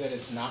 we know that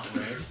it's not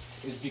red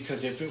is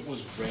because if it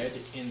was red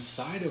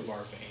inside of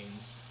our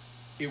veins,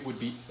 it would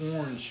be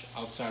orange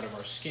outside of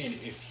our skin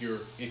if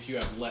you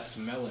have less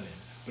melanin.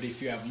 But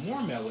if you have more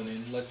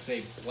melanin, let's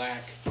say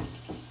black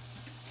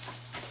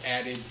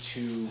added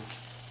to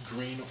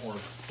green or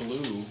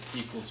blue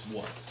equals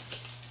what?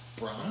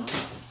 Brown?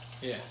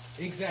 Yeah.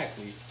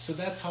 Exactly. So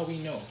that's how we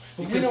know.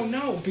 But we Because don't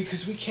know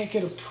because we can't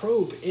get a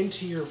probe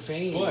into your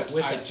vein But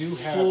with I a do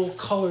have full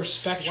color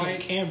spectrum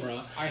slight-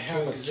 camera. I to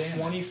have a examine.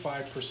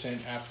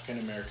 25% African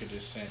American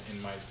descent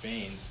in my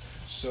veins.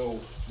 So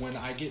when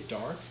I get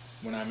dark,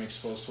 when I'm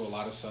exposed to a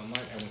lot of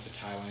sunlight, I went to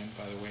Thailand,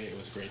 by the way. It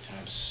was a great time.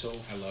 I'm so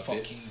I loved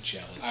it. fucking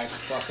jealous. I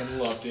fucking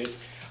loved it.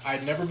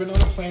 I'd never been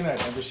on a plane. I'd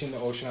never seen the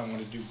ocean. I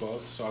wanted to do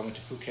both. So I went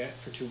to Phuket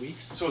for 2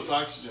 weeks. So it's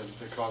oxygen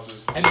that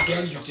causes. And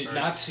again, you I'm did sorry.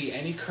 not see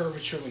any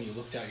curvature when you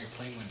looked out your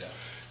plane window.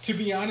 To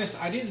be honest,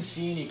 I didn't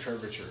see any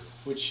curvature,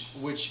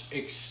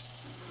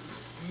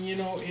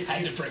 it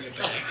Had to bring it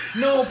back.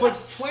 No, but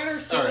flat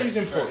Earth theory All right, is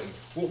important.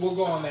 all We'll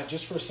go on that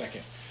just for a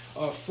second.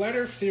 Flat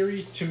Earth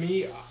theory, to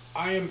me,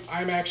 I'm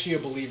actually a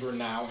believer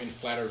now in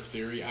flat Earth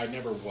theory. I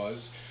never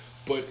was,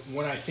 but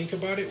when I think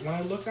about it, when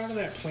I look out of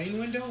that plane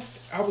window,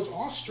 I was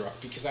awestruck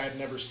because I had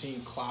never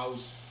seen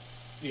clouds,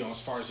 as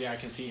far as the eye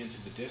can see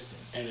into the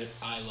distance. And at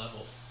eye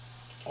level.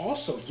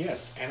 Also,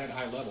 yes, and at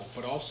eye level,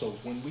 but also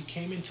when we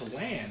came into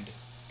land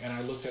and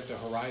I looked at the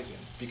horizon,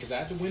 because I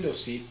had the window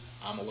seat,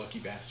 I'm a lucky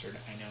bastard,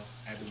 I know,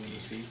 I had the window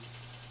seat,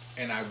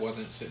 and I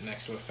wasn't sitting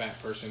next to a fat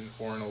person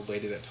or an old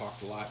lady that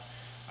talked a lot.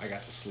 I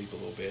got to sleep a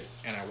little bit,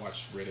 and I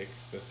watched Riddick,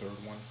 the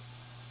third one.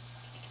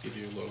 Give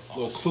you a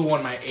little clue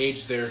on my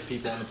age there,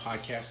 people on the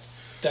podcast.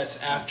 That's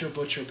after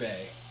Butcher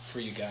Bay for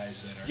you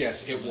guys that are.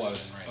 Yes, it was,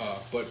 listening right now.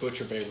 but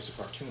Butcher Bay was a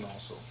cartoon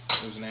also.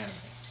 It was an anime.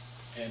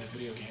 And a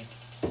video game.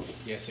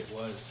 Yes, it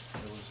was.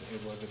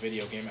 It was a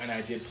video game, and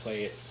I did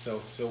play it.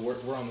 So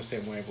we're on the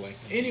same wavelength.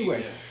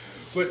 Anyway, Yeah.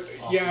 but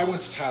yeah, I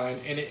went to Thailand,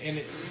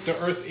 and the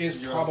Earth is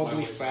You're off my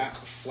probably wavelength.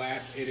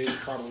 flat. It is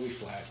probably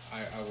flat.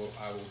 I will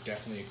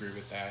definitely agree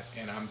with that,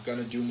 and I'm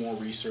gonna do more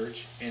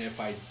research. And if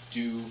I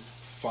do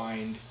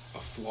find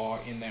a flaw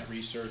in that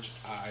research,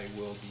 I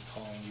will be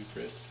calling you,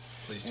 Chris,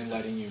 Please do and that.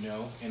 letting you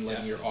know, and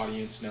letting your Definitely.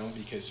 audience know,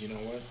 because you know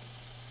what,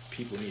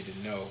 people need to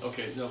know.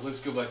 Okay, now let's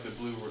go back to the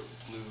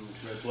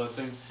red blood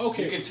thing.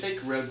 Okay. You can take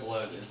red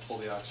blood and pull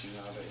the oxygen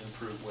out of it and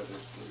prove whether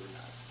it's blue or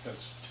not.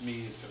 That's, to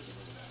me, it doesn't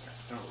really matter.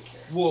 I don't really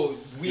care. Well,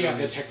 we You have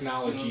know, the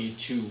technology you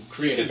to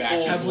create a can vacuum.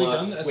 pull Have we blood-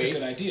 done that? That's wait, a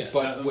good idea.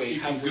 But wait,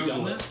 you can have we Google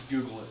done it. that?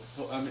 Google it.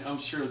 Well, I mean, I'm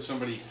sure that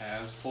somebody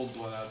has pulled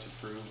blood out to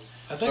prove.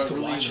 I'd like but to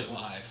really, watch it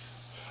live.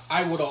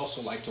 I would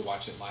also like to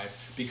watch it live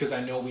because I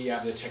know we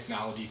have the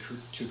technology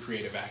to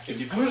create a vacuum. If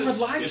you I put remember it,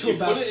 lied if to you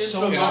about put it into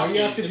so a much. All you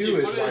vacuum- have to if do you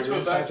is put it while into you're a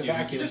inside the vacuum,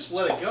 vacuum. you just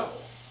let it go.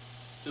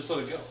 Just let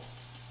it go.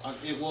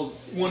 It will.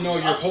 Well, no,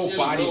 your whole oxygen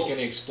body's will- going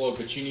to explode,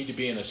 but you need to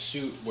be in a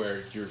suit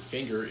where your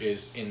finger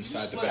is inside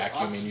just the let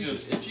vacuum, and you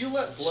oxygen- just. If you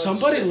let blood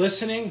Somebody sit,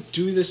 listening,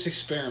 do this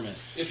experiment.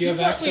 If you have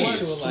let access blood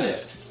to a lab.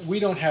 sit, We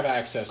don't have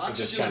access to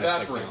this oxygen kind of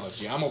evaporates.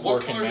 technology. I'm a What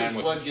working color man does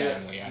with blood a get?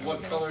 family. I don't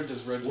What know. color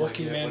does red blood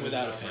Working get man when it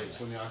without a evaporates,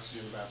 family. when the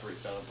oxygen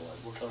evaporates out of blood?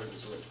 What color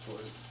does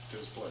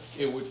blood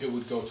get? It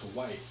would go to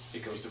white.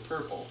 It goes to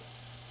purple.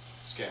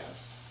 Scabs.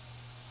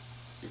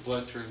 Your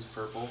blood turns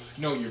purple.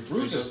 No, your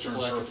bruises goes to turn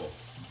black. purple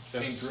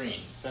and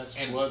green That's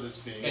and- blood that's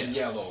being and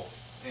yellow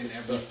and It's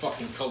every blood.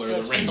 fucking color of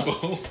That's the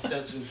rainbow.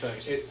 That's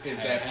infection. Is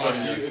that Hey, part But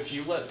of if you, your? if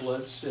you let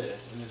blood sit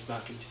and it's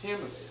not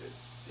contaminated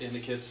and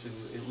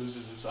it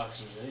loses its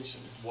oxygenation,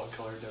 what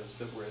color does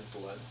the red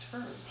blood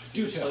turn? If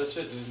you Do just tell. let it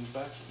sit in the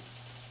vacuum.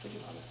 Think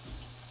about it.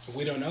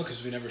 We don't know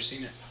because we've never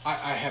seen it.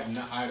 I have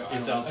not. I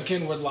It's don't. out there.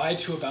 Again, we're lied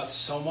to about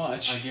so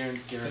much. I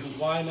guarantee. Then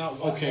why not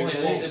one Okay, more And-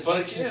 thing? and- but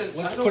let's again,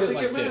 let's I don't put it think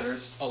like it this: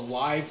 matters. a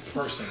live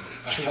person,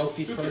 a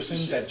healthy Who gives a person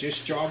shit? that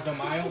just jogged a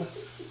mile,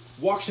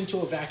 walks into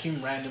a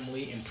vacuum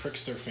randomly and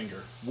pricks their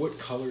finger. What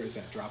color is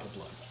that drop of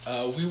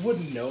blood? We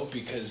wouldn't know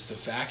because the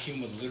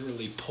vacuum would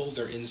literally pull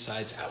their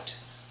insides out.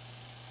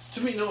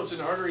 To me, no, it's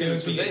an artery They and would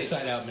it's a be vein.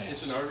 inside out man.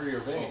 It's an artery or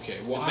vein. Okay,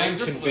 well, The I'm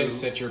veins are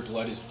convinced blue. that your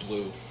blood is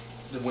blue.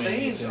 The when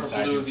veins it's are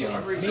inside blue, your the vein.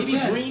 arteries are Maybe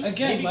blue. green.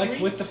 Again, maybe like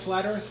green. with the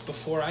flat Earth,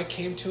 before I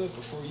came to it,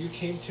 before you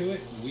came to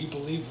it, we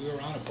believed we were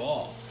on a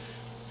ball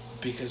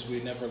because we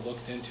never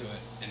looked into it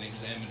and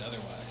examined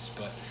otherwise.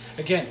 But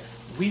again,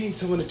 we need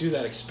someone to do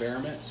that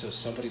experiment. So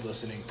somebody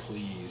listening,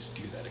 please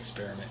do that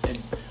experiment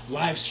and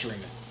live stream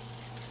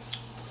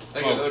it.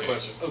 I got another Okay.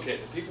 question. Okay,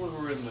 the people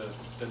who are in the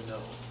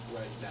know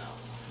right now,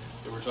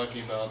 that we're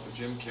talking about the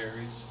Jim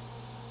Carreys,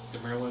 the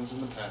Marylands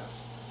in the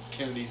past,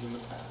 Kennedys in the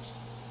past.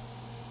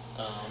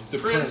 The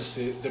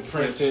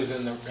Princes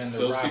and the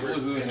those Robert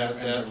people who and have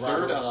the that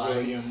Robert third eye,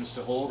 Williams,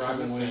 the whole Robin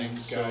kind of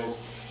Williams thing. guys.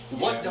 So,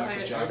 what yeah, Michael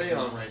diet are they Jackson.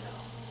 on right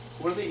now?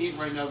 What are they eating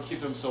right now to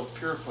keep themselves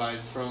purified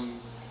from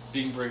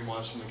being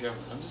brainwashed from the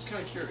government? I'm just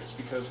kind of curious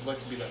because I'd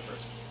like to be that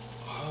person.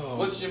 Oh.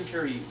 What's Jim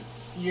Carrey eating?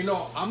 You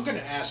know, I'm gonna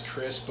ask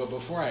Chris, but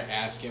before I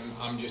ask him,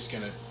 I'm just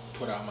gonna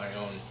put out my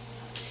own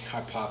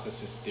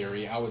hypothesis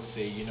theory. I would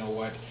say, you know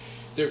what?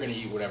 They're gonna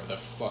eat whatever the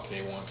fuck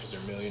they want because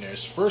they're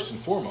millionaires. First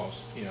and foremost,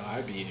 you know,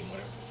 I'd be eating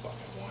whatever the fuck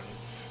I wanted.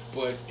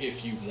 But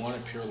if you want a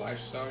pure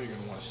lifestyle, you're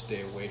gonna want to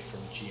stay away from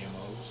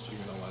GMOs.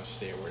 You're gonna want to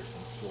stay away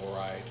from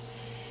fluoride.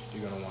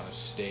 You're gonna want to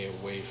stay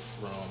away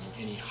from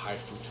any high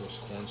fructose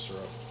corn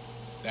syrup.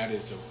 That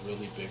is a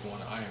really big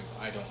one.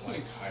 I don't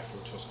like high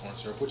fructose corn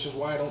syrup, which is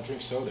why I don't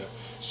drink soda.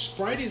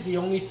 Sprite is the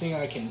only thing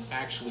I can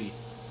actually,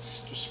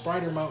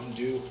 Sprite or Mountain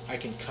Dew, I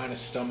can kind of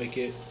stomach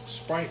it.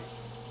 Sprite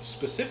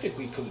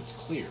specifically because it's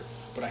clear,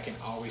 but I can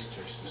always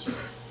taste the Sprite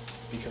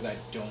because I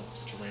don't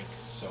drink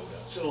soda.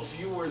 So if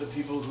you were the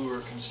people who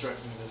were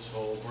constructing this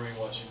whole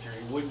brainwashing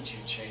theory, wouldn't you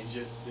change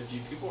it? If you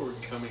people were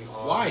coming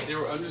on, Why? They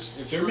were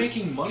They're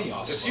making money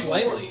off If of people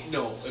it. Slightly.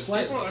 if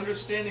Slightly. people are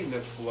understanding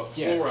that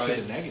Yeah, to fluoride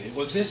the negative.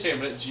 was This-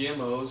 contaminant,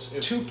 GMOs,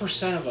 if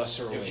 2% of us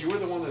are if awake. you were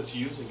the one that's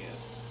using it,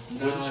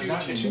 Nah, wouldn't you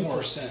not change anymore.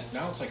 2%.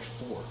 Now it's like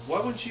 4. why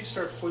wouldn't you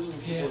start poisoning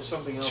people Yeah. with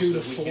something else 2 to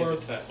that we 4,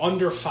 can't detect?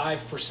 under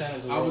 5%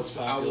 of the world's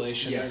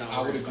population. Yes, they're not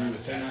I would worried agree about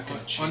with it. They're that. not going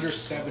to change Under the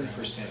program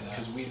 7% for that.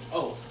 because we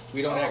Oh,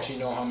 don't Oh. actually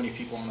know how many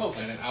people on the Okay.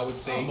 planet. I would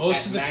say Most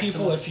at of the people,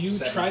 maximum if you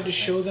 7%. tried to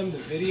show them the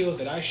video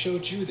that I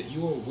showed you that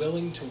you were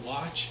willing to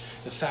watch,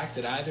 the fact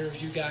that either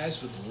of you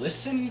guys would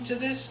listen to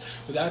this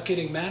without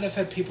getting mad, I've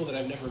had people that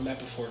I've never met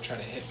before try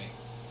to hit me.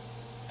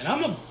 And I'm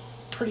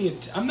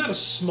not a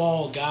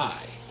small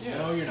guy. yeah.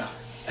 No, you're not.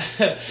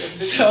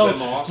 So,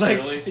 them off, like,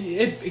 really?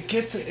 it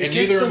gets And gets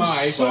neither them am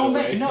I, so by the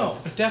mad. way. No,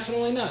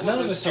 definitely not. None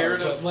What, of us are.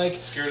 But like,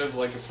 scared of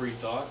like a free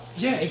thought?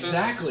 yeah, in a sense?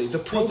 exactly. The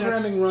Well,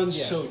 programming runs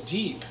yeah. so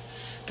deep.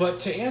 But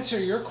to answer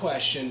your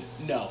question,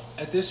 no.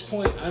 At this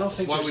point, I don't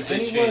think Why there's would they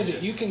anywhere change that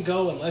it? you can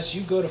go unless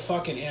you go to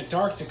fucking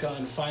Antarctica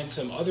and find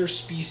some other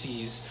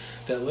species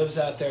that lives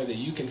out there that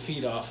you can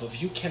feed off of.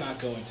 You cannot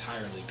go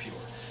entirely pure.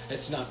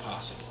 It's not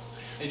possible.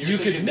 And you're You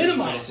could thinking there's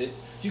minimize no- it.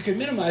 You can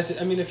minimize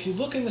it. I mean, if you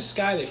look in the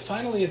sky, they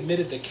finally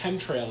admitted that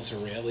chemtrails are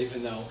real,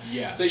 even though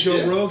Yeah. They Joe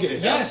did? Rogan.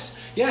 They have?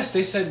 Yes,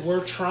 they said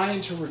we're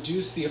trying to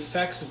reduce the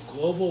effects of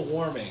global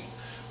warming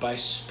by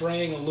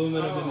spraying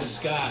aluminum in Oh the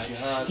sky. my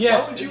God. Yeah.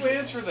 Why would you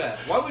answer that?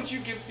 Why would you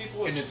give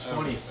people? And it's I don't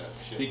funny get that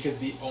shit. because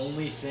the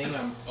only thing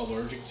I'm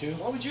allergic to,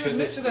 Why would you to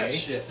admit this to that day,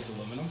 shit? Is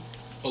aluminum?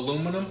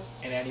 aluminum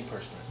and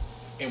antiperspirant.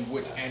 And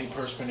would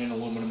antiperspirant and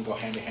aluminum go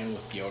hand in hand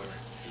with deodorant?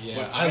 Yeah,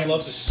 But I am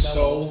love the smell of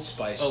so Old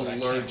Spice, but I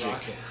can't allergic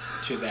rock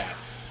it. to that.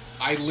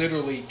 I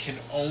literally can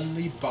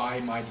only buy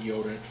my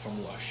deodorant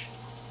from Lush.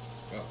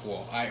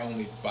 Well, I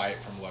only buy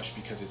it from Lush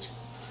because it's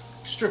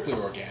strictly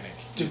organic.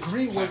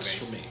 Degree It's works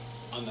plant-based. for me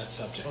on that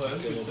subject. Oh, that's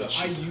It's a good little bit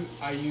stuff. cheaper.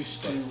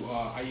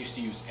 I used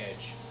to use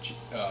Edge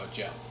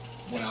gel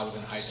when I was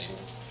in high Same. school,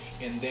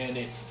 and then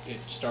it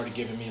started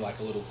giving me like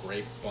a little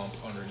grape bump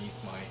underneath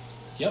my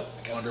Yep,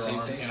 I got the same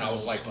underarm, thing and from I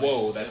was Old like, Spice.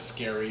 "Whoa, that's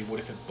scary. What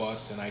if it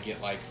busts and I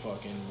get like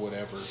fucking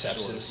whatever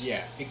Sepsis.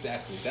 Yeah,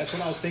 exactly. That's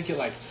when I was thinking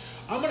like,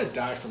 I'm gonna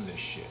die from this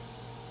shit.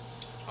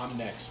 I'm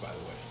next, by the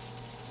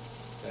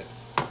way.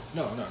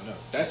 No.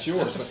 That's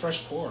yours. That's a but-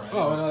 fresh pour.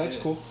 Oh no, that's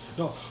cool.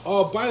 No.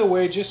 Oh, by the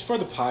way, just for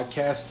the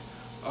podcast,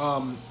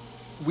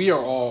 we are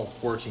all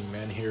working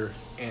men here,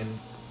 and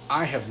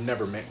I have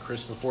never met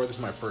Chris before. This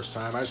is my first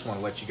time. I just want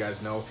to let you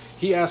guys know.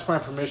 He asked my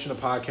permission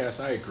to podcast.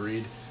 I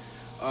agreed.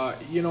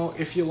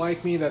 If you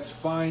like me, that's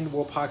fine.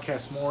 We'll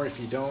podcast more. If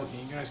you don't,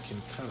 you guys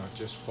can kind of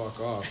just fuck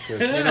off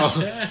because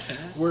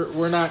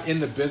we're not in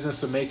the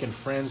business of making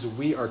friends.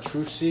 We are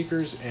truth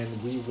seekers,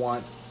 and we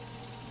want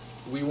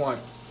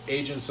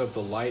agents of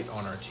the light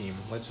on our team.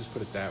 Let's just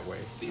put it that way.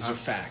 These are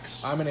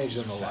facts. I'm an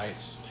agent These of the are light,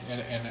 facts.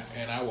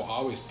 and I will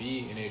always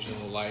be an agent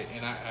of the light.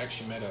 And I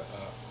actually met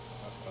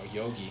a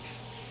yogi,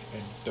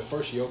 and the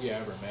first yogi I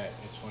ever met.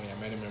 It's funny. I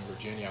met him in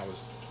Virginia. I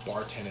was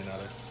bartending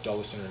at a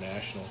Dulles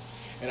International,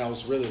 and I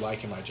was really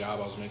liking my job.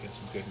 I was making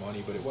some good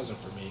money, but it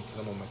wasn't for me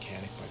because I'm a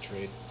mechanic by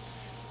trade.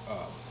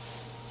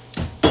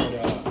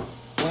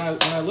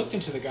 When I looked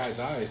into the guy's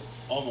eyes,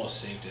 Almost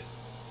saved it.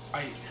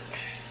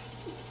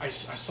 I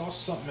saw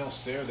something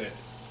else there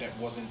that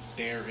wasn't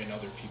there in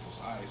other people's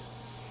eyes.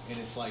 And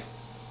it's like,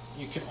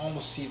 you can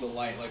almost see the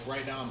light. Like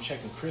right now I'm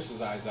checking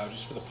Chris's eyes out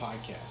just for the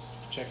podcast.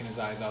 I'm checking his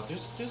eyes out.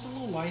 There's a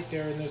little light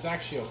there, and there's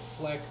actually a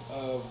fleck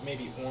of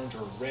maybe orange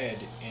or red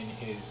in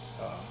his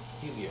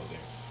helio there.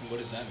 And what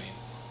does that mean?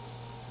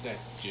 That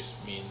just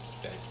means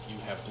that you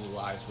have blue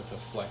eyes with a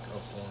fleck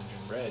of orange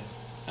and red.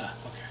 Ah,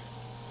 okay.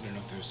 I don't know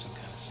if there was some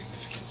kind of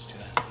significance to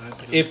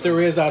that. If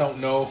there is, I don't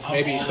know. I'm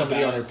Maybe all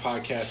somebody on about your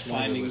podcast.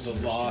 one of finding the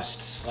listeners.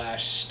 lost /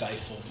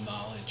 stifled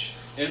knowledge.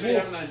 Anybody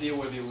have an idea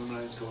where the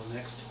Illuminati go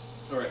next?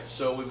 All right,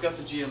 so we've got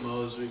the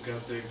GMOs, we've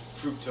got the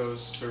fructose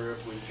syrup,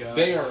 we've got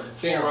They are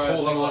fluoride,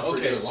 holding on for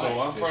okay, dear life. so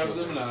I'm is part of what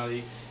the they're-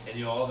 Illuminati, and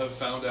you all have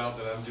found out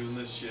that I'm doing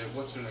this shit.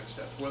 What's the next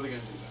step? What are they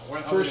going to do now? How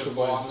are they First gonna of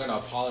all, I'm poison going to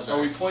us? apologize.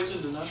 Are we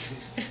poisoned enough?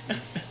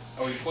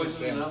 Are we poisoned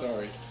Sam, enough?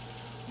 sorry.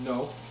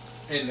 No.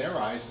 In their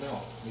eyes,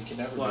 no. We can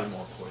never Why? be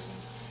more poisoned.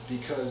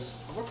 Because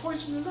We're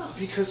poisoned enough.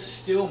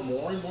 still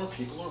more and more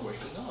people are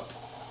waking up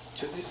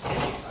to this day.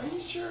 Are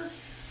you sure?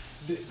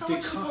 The, How the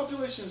much of the con-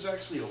 population is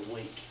actually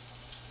awake?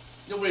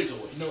 Nobody's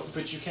awake. No,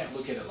 but you can't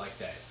look at it like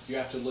that. You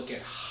have to look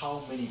at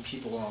how many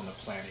people are on the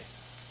planet.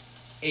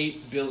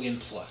 8 billion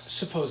plus.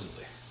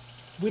 Supposedly.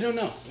 We don't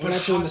know. We're But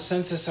not doing how- the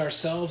census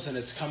ourselves, and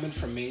it's coming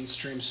from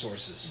mainstream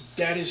sources.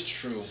 That is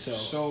true.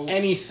 So,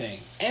 anything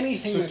so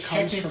that comes from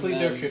technically them,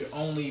 there could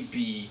only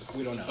be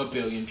we don't know. 1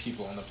 billion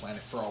people on the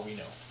planet for all we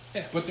know.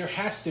 Yeah. But there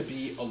has to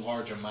be a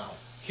large amount.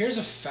 Here's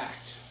a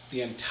fact: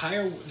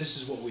 this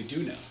is what we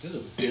do know. There's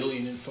 1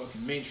 billion in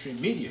fucking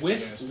mainstream media. if you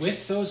ask With me.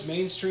 with those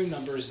mainstream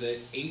numbers, that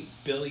 8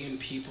 billion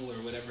people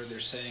or whatever they're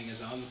saying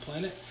is on the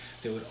planet,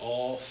 they would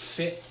all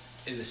fit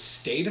in the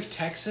state of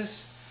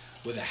Texas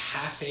with a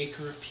 ½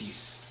 acre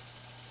apiece.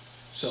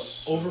 So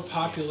So,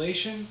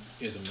 overpopulation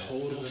is a myth.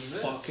 total Is a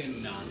myth.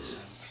 fucking nonsense.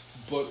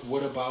 But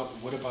what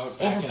about back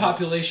in-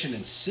 Overpopulation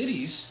in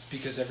cities,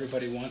 because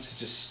everybody wants to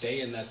just stay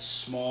in that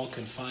small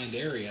confined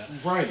area.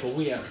 Right. But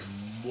we have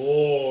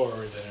more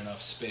than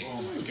enough space.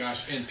 Oh my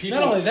gosh! And people,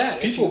 Not only that,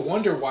 if people you-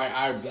 wonder why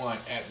I want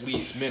at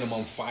least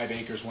minimum 5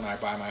 acres when I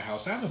buy my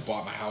house. I haven't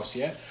bought my house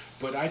yet,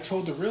 but I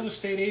told the real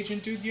estate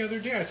agent dude the other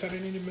day. I said I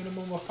need a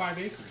minimum of 5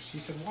 acres. He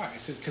said why? I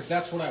said because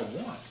that's what I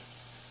want.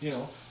 You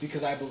know,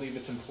 because I believe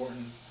it's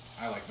important.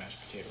 I like mashed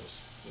potatoes.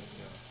 You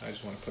know, I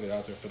just want to put it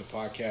out there for the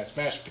podcast.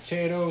 Mashed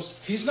potatoes.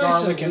 He's nice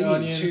and garlic and lean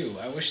onions. too.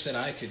 I wish that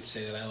I could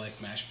say that I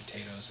like mashed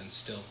potatoes and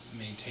still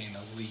maintain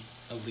a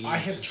lean. I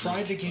have physique,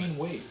 tried to gain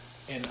but- weight,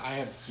 and I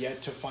have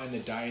yet to find the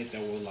diet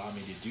that will allow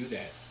me to do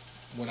that.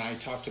 When I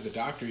talked to the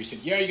doctor, he said,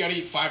 "Yeah, you got to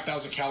eat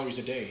 5,000 calories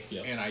a day,"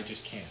 Yep. and I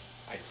just can't.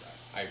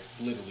 I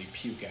literally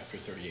puke after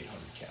 3,800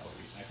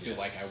 calories. I feel Yeah.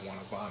 like I want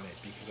to vomit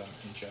because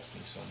I'm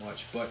ingesting so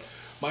much. But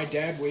my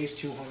dad weighs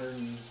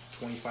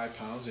 225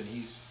 pounds, and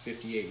he's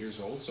 58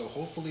 years old. So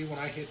hopefully, when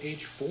I hit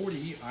age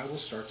 40, I will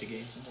start to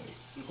gain some weight.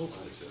 It's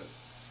Hopefully. mindset.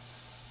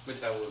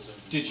 Metabolism.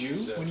 Did you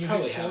mindset. when you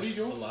Probably hit have 40, a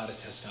Joel? lot of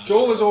testosterone.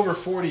 Joel is over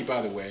 40,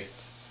 by the way.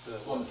 The-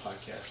 On the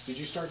podcast. Did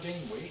you start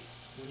gaining weight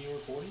when you were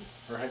 40?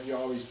 Or have you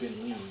always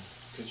been lean?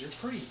 Because you're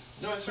pretty.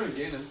 No, I started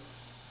gaining.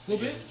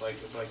 Little Again, bit? Like,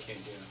 but I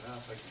can't gain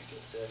enough. I can't get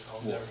thick.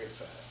 I'll Well, never get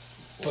fat.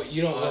 But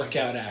you don't work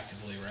out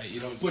actively, right? You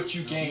don't. But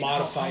you gain.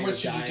 modify how your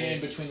much did you diet gain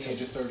between the to-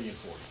 age of 30 and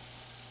 40?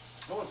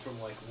 I went from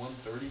like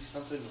 130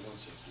 something to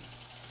 160.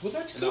 Well,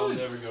 that's And good. I'll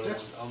never go to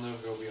That's, I'll never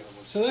go beyond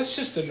 160. So that's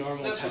just a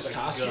normal That's what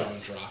I testosterone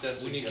got. drop.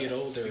 That's When a you gut. get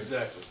older,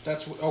 Exactly.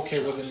 that's what, okay.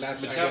 Well, then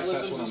that's. I guess that's what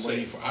I'm Metabolism's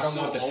waiting the for. same. I don't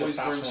want the I'll always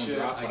burn testosterone shit.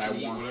 drop, I but I can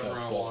eat want the whatever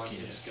I want.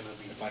 bulkiness. It's gonna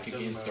be- If I it could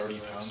doesn't gain matter 30 the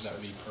pounds, rest. that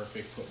would be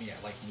perfect. Put me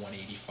at like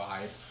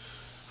 185.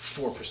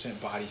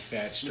 4% body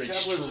fat, straight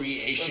Metabolism,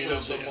 striation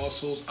that's of what the I'm saying.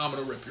 muscles. I'm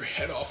gonna rip your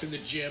head off in the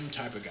gym,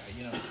 type of guy.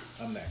 You know,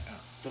 I'm that guy.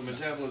 The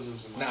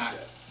metabolism's a mindset. Not,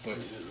 but- it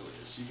really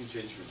is. You can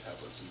change your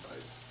metabolism by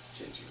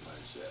changing your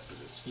mindset, but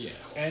it's Yeah.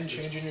 And it's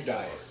changing your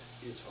diet. hard.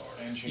 It's hard.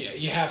 And yeah,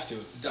 you have to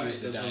diet use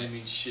the doesn't really diet.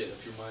 mean shit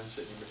if your mindset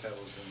and your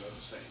metabolism are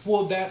the same.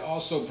 Well, that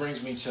also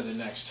brings me to the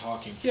next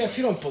talking point. Yeah, if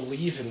you don't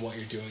believe in what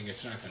you're doing,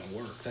 it's not going to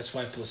work. That's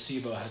why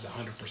placebo has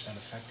 100%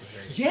 effective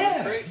rate.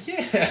 Yeah, Great.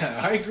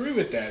 yeah, I agree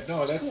with that.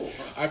 No, that's cool,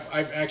 huh?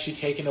 I've actually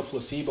taken a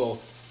placebo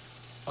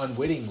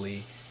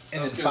unwittingly,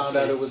 and I was then gonna found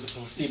out say, it was a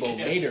placebo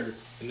yeah. later.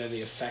 And then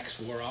the effects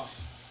wore off.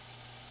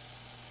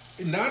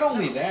 Not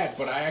only that,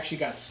 but I actually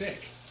got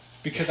sick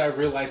because I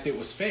realized it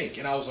was fake,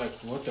 and I was like,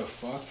 "What the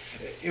fuck?"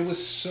 It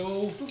was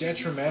so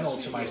detrimental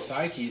to my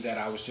psyche that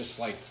I was just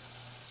like,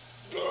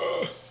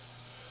 "Ugh."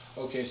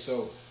 Okay,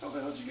 so How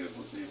the hell did you get a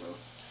placebo?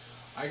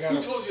 I got Who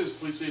a, told you it's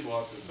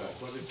placebo after the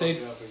fact? What did They- they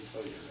fuck you up and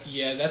tell you that?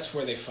 Yeah, that's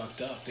where they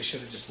fucked up. They should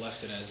have just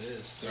left it as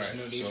is. There's Right,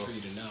 no need so- for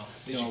you to know.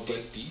 Did No, you but-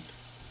 dig deep?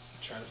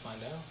 Try to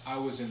find out? I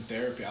was in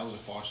therapy. I was a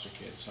foster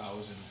kid, so I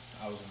was in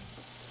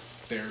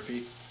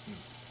therapy.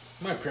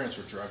 My parents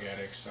were drug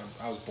addicts.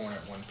 I was born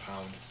at 1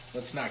 pound.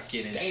 Let's not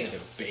get into Damn. the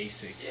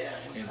basics. Yeah,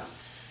 And,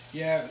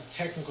 yeah,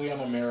 technically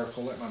I'm a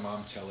miracle. Let my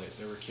mom tell it.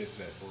 There were kids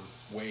that were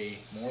way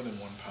more than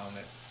 1 pound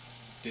that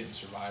didn't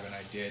survive, and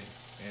I did.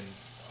 And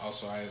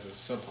also I had a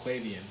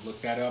subclavian.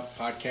 Look that up.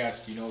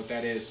 Podcast. You know what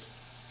that is?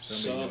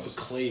 Somebody knows.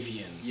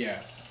 Subclavian.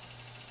 Yeah.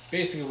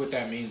 Basically what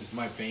that means is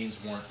my veins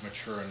weren't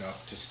mature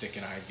enough to stick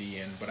an IV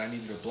in, but I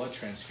needed a blood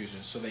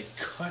transfusion, so they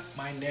cut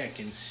my neck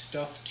and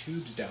stuffed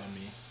tubes down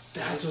me.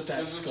 That's what that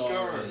There's a scar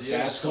scar. is. Yeah,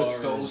 That's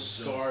what those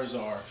Scars. scars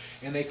are.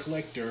 And they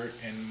collect dirt,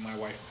 and my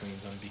wife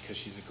cleans them because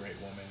she's a great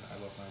woman. I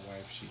love my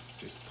wife. She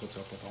just puts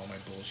up with all my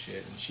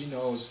bullshit, and she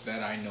knows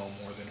that I know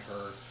more than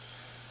her,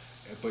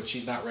 but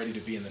she's not ready to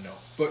be in the know.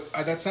 But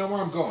that's not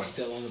where I'm going.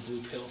 Still on the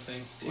blue pill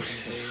thing? Taking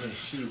it daily?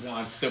 She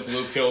wants the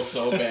blue pill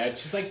so bad.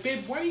 She's like,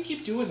 babe, why do you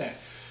keep doing that?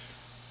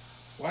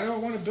 Why do I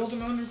want to build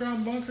an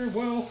underground bunker?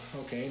 Well,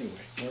 okay,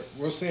 anyway.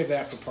 We'll save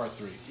that for part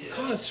 3. Yeah.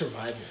 Call it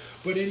survival.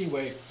 But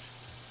anyway,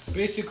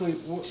 basically,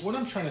 what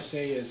I'm trying to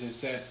say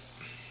is that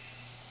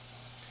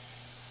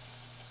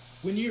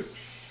when you're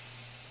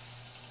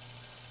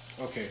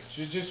okay,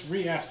 just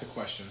re-ask the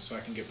question so I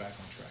can get back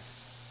on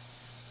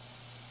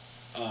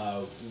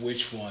track.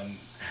 Which one?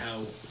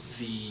 How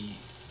the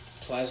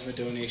plasma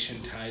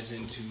donation ties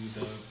into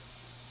the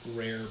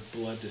rare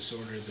blood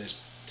disorder that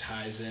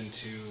ties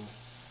into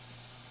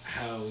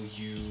how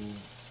you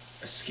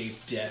escape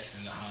death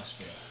in the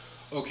hospital.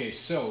 Okay,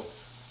 so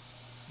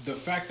the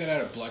fact that I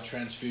had a blood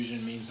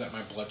transfusion means that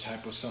my blood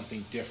type was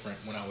something different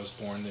when I was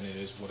born than it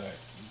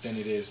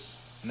is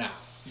now.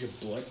 Your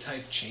blood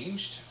type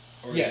changed?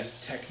 Or Yes.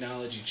 did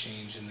technology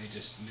changed and they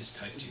just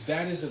mistyped you?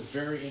 That is a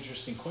very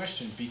interesting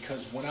question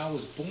because when I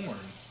was born,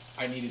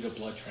 I needed a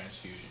blood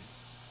transfusion.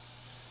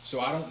 So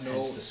I don't know.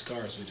 Hence the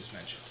scars we just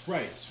mentioned.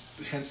 Right,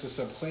 hence the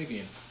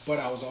subclavian. But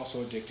I was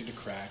also addicted to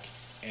crack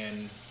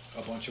and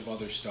a bunch of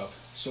other stuff.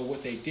 So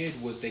what they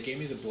did was they gave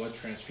me the blood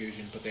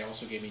transfusion, but they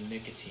also gave me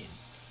nicotine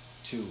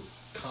to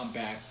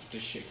combat the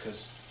shit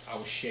because I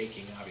was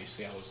shaking.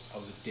 Obviously, I was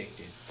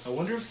addicted. I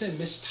wonder if they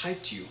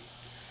mistyped you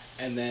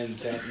and then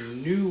that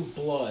new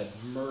blood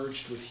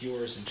merged with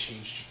yours and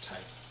changed your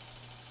type.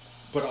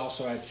 But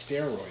also I had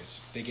steroids.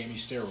 They gave me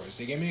steroids.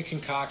 They gave me a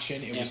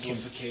concoction. It was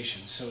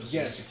Amplification, so is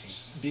yes, nicotine.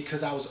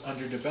 because I was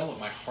underdeveloped.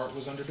 My heart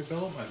was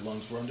underdeveloped. My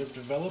lungs were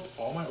underdeveloped.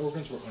 All my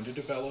organs were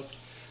underdeveloped.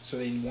 So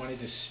they wanted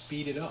to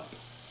speed it up.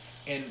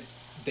 And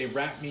they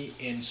wrapped me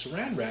in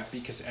saran wrap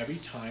because every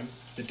time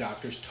the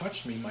doctors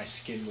touched me, my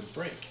skin would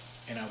break.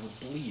 And I would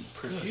bleed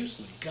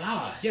profusely.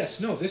 God. Yes,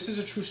 no, this is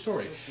a true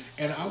story.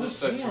 And I was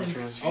born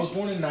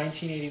in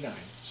 1989.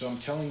 So I'm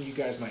telling you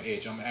guys my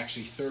age. I'm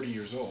actually 30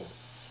 years old.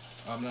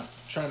 I'm not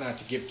trying not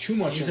to give too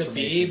much He's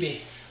information. a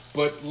baby.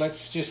 But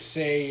let's just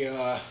say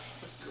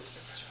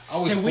I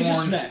was And born we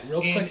just met.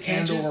 Real in quick and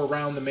tangent. or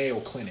around the Mayo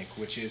Clinic,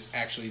 which is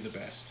actually the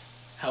best.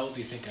 How old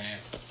do you think I am?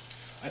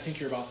 I think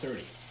you're about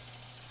 30.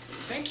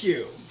 Thank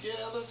you. Yeah,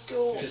 let's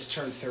go. Just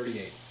turned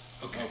 38.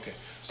 Okay. Okay.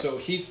 So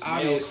he's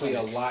obviously a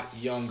Clinic. lot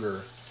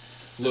younger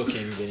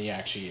looking than he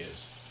actually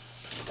is.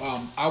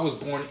 I was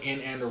born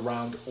in and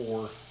around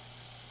or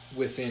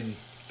within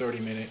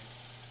 30-minute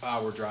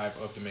hour drive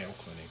of the Mayo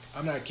Clinic.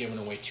 I'm not giving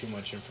away too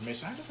much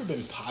information. I've never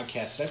been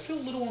podcasted. I feel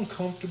a little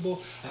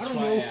uncomfortable. That's I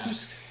don't why know I who's.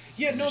 asked.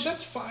 Yeah, no, permission.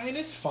 that's fine.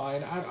 It's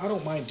fine. I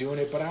don't mind doing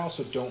it, but I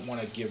also don't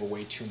want to give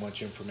away too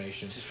much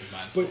information. Just be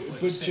mindful But- of what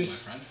but you say, just-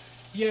 my friend.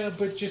 Yeah,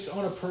 but just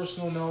on a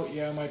personal note,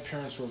 yeah, my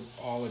parents were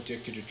all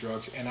addicted to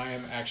drugs, and I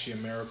am actually a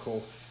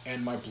miracle,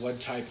 and my blood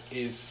type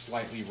is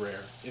slightly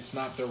rare. It's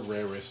not the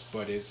rarest,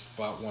 but it's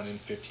about 1 in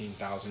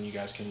 15,000. You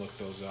guys can look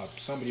those up.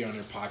 Somebody on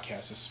your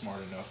podcast is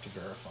smart enough to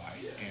verify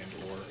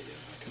and or.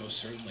 Most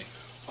certainly.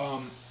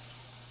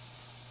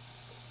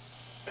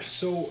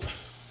 So,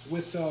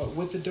 with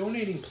the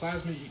donating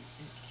plasma,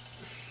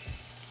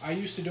 I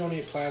used to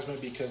donate plasma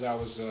because I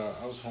was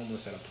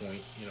homeless at a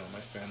point. You know, my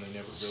family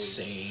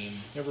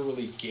never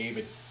really gave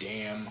a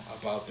damn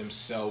about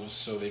themselves,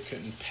 so they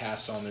couldn't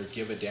pass on their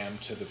give a damn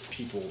to the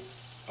people,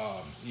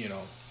 you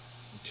know,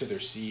 to their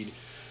seed.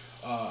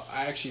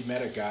 I actually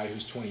met a guy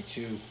who's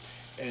 22,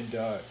 and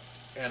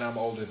I'm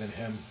older than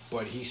him,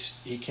 but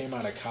he came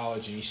out of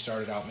college and he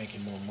started out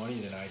making more money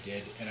than I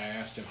did, and I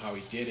asked him how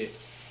he did it,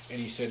 and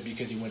he said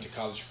because he went to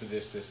college for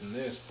this, and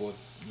this, but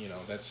you know,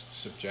 that's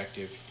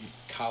subjective.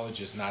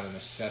 College is not a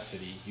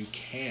necessity. You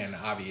can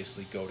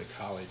obviously go to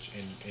college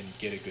and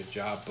get a good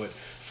job, but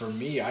for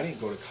me, I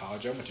didn't go to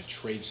college. I went to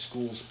trade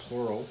schools,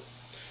 plural.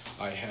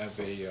 I have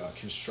a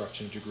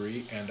construction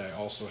degree, and I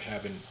also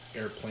have an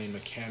airplane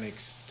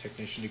mechanics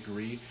technician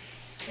degree,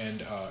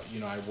 and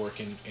you know, I work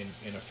in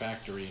a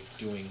factory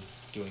doing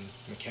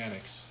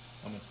mechanics.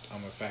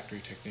 I'm a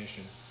factory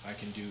technician. I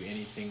can do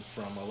anything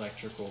from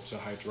electrical to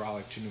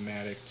hydraulic to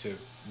pneumatic to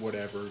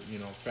whatever, you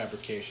know,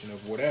 fabrication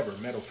of whatever,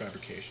 metal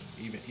fabrication,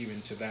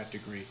 even to that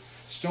degree.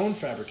 Stone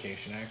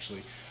fabrication,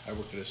 actually. I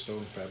worked at a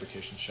stone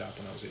fabrication shop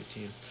when I was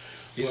 18.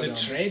 He's But,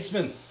 a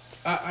tradesman.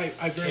 I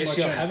very In case much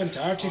you am. haven't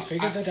already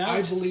figured that out.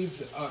 I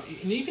believe,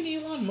 and even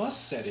Elon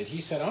Musk said it. He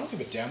said, "I don't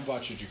give a damn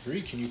about your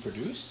degree. Can you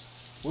produce?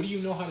 What do you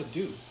know how to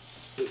do?"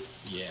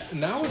 Yeah. Nowadays,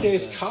 that's what I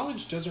said.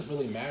 college doesn't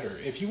really matter.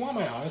 If you want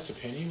my honest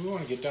opinion, we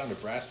want to get down to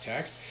brass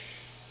tacks.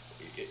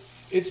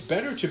 It's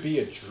better to be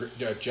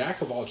a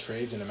jack of all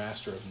trades and a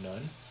master of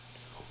none,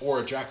 or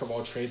a jack of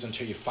all trades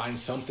until you find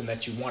something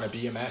that you want to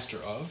be a master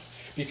of.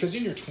 Because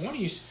in your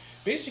 20s,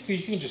 basically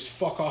you can just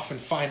fuck off and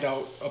find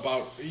out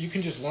about, you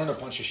can just learn a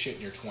bunch of shit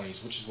in your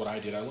 20s, which is what I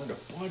did. I learned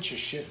a bunch of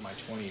shit in my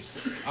 20s.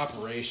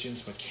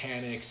 Operations,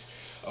 mechanics.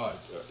 I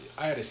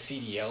had a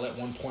CDL at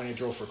one point. I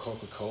drove for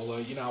Coca-Cola.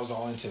 You know, I was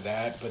all into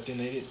that. But then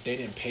they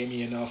didn't pay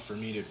me enough for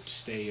me to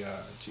stay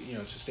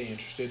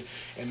interested.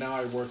 And now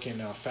I work in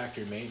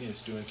factory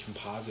maintenance, doing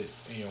composite.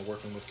 You know,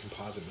 working with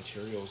composite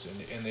materials,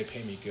 and they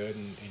pay me good.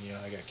 And you know,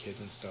 I got kids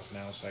and stuff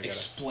now, so I gotta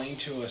Explain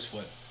to us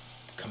what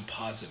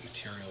composite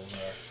materials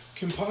are.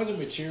 Composite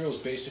materials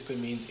basically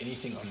means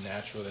anything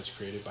unnatural that's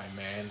created by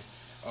man.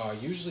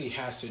 Usually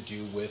has to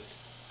do with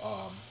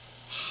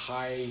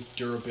high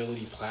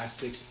durability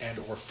plastics and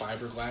or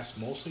fiberglass,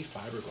 mostly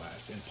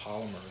fiberglass and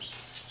polymers.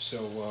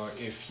 So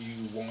if you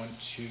want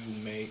to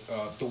make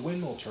the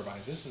windmill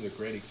turbines, this is a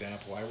great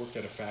example. I worked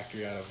at a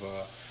factory out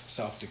of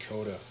South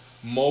Dakota.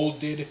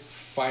 Molded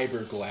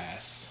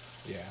fiberglass.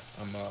 Yeah,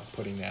 I'm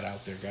putting that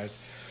out there, guys.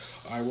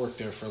 I worked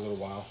there for a little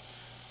while.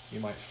 You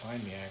might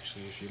find me,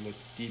 actually, if you look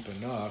deep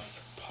enough.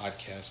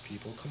 Podcast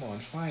people, come on,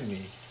 find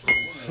me.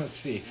 Let's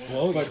see.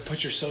 Well, but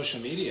put your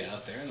social media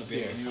out there, and they'll be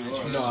able to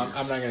find you. No,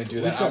 I'm not going to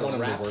do that. I want want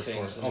to them wrap to work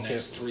things for in it. the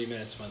next 3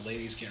 minutes. My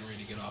lady's getting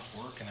ready to get off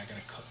work, and I got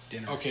to cook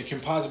dinner. Okay,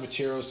 composite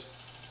materials,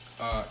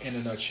 in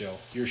a nutshell.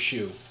 Your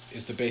shoe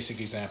is the basic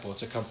example.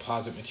 It's a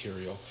composite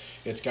material.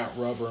 It's got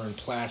rubber and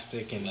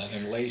plastic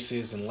and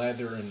laces and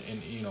leather and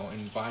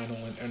and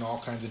vinyl and all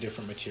kinds of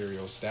different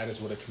materials. That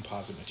is what a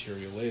composite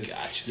material is.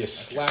 Gotcha. You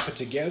slap it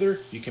together,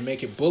 you can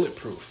make it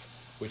bulletproof,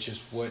 which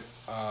is what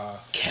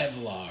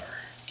Kevlar,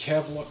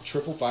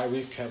 triple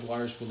bi-weave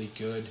Kevlar is really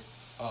good.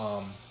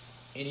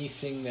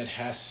 Anything that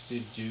has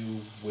to do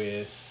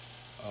with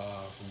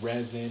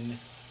resin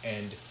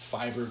and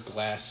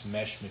fiberglass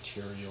mesh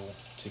material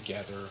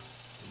together,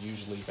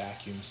 usually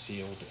vacuum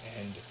sealed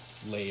and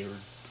layered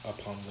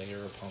upon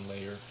layer upon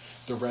layer.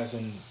 The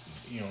resin,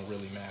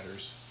 really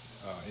matters.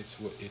 It's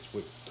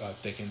what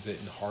thickens it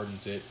and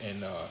hardens it,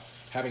 and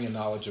having a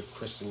knowledge of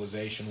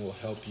crystallization will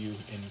help you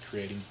in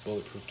creating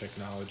bulletproof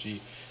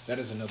technology. That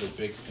is another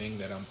big thing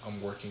that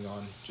I'm working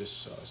on,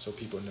 just so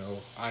people know.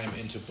 I am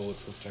into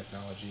bulletproof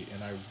technology,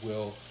 and I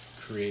will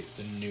create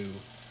the new,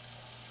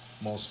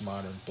 most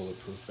modern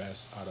bulletproof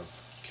vest out of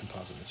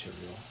composite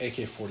material.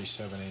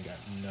 AK-47 ain't got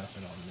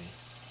nothing on me.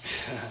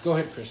 Go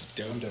ahead, Chris.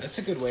 I'm done. That's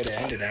a good way to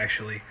end it,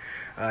 actually.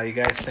 You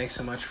guys, thanks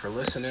so much for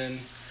listening.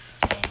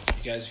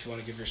 You guys, if you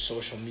want to give your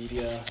social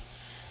media,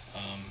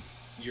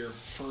 your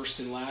first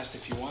and last,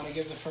 if you want to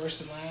give the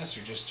first and last,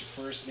 or just your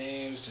first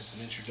names, just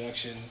an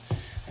introduction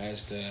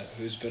as to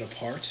who's been a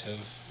part of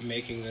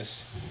making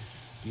this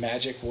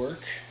magic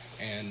work.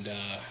 And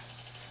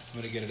I'm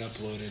going to get it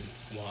uploaded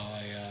while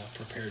I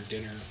prepare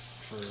dinner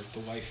for the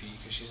wifey,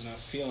 because she's not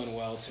feeling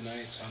well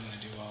tonight, so I'm going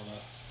to do all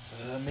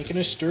the... Making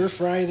a stir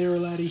fry there,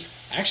 laddie.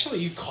 Actually,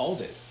 you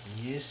called it.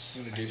 Yes.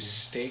 I'm going to do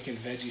steak and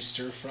veggie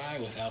stir fry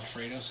with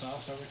Alfredo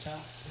sauce over top.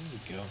 There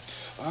we go.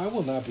 I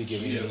will not be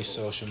giving any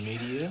social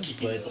media,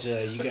 but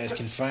you guys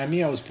can find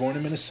me. I was born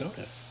in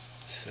Minnesota.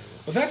 So.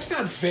 Well, that's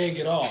not vague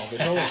at all.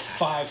 There's only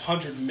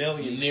 500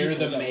 million near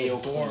people the that Mayo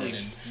were born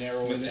Clinic. in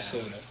Narrow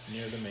Minnesota. It down.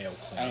 Near the Mayo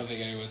Clinic. I don't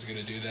think anyone's going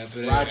to do that.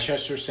 But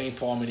Rochester, St.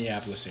 Paul,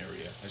 Minneapolis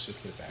area. Let's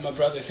just put it that my way.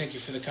 brother, thank you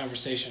for the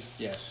conversation.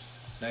 Yes.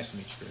 Nice to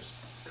meet you, Chris.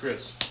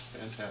 Chris,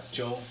 fantastic.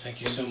 Joel, thank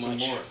you so Some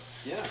much. more.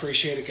 Yeah.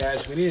 Appreciate it,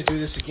 guys. We need to do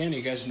this again. Are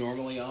you guys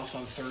normally off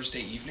on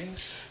Thursday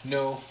evenings?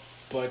 No,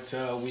 but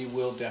we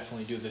will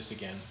definitely do this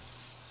again.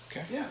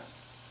 Okay. Yeah.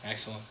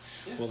 Excellent.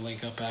 Yeah. We'll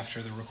link up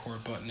after the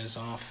record button is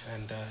off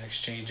and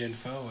exchange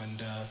info,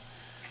 and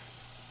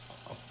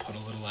I'll put a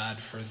little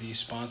ad for the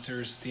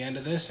sponsors at the end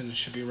of this, and it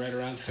should be right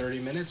around 30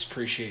 minutes.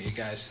 Appreciate you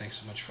guys. Thanks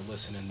so much for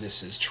listening.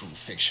 This is True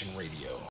Fiction Radio.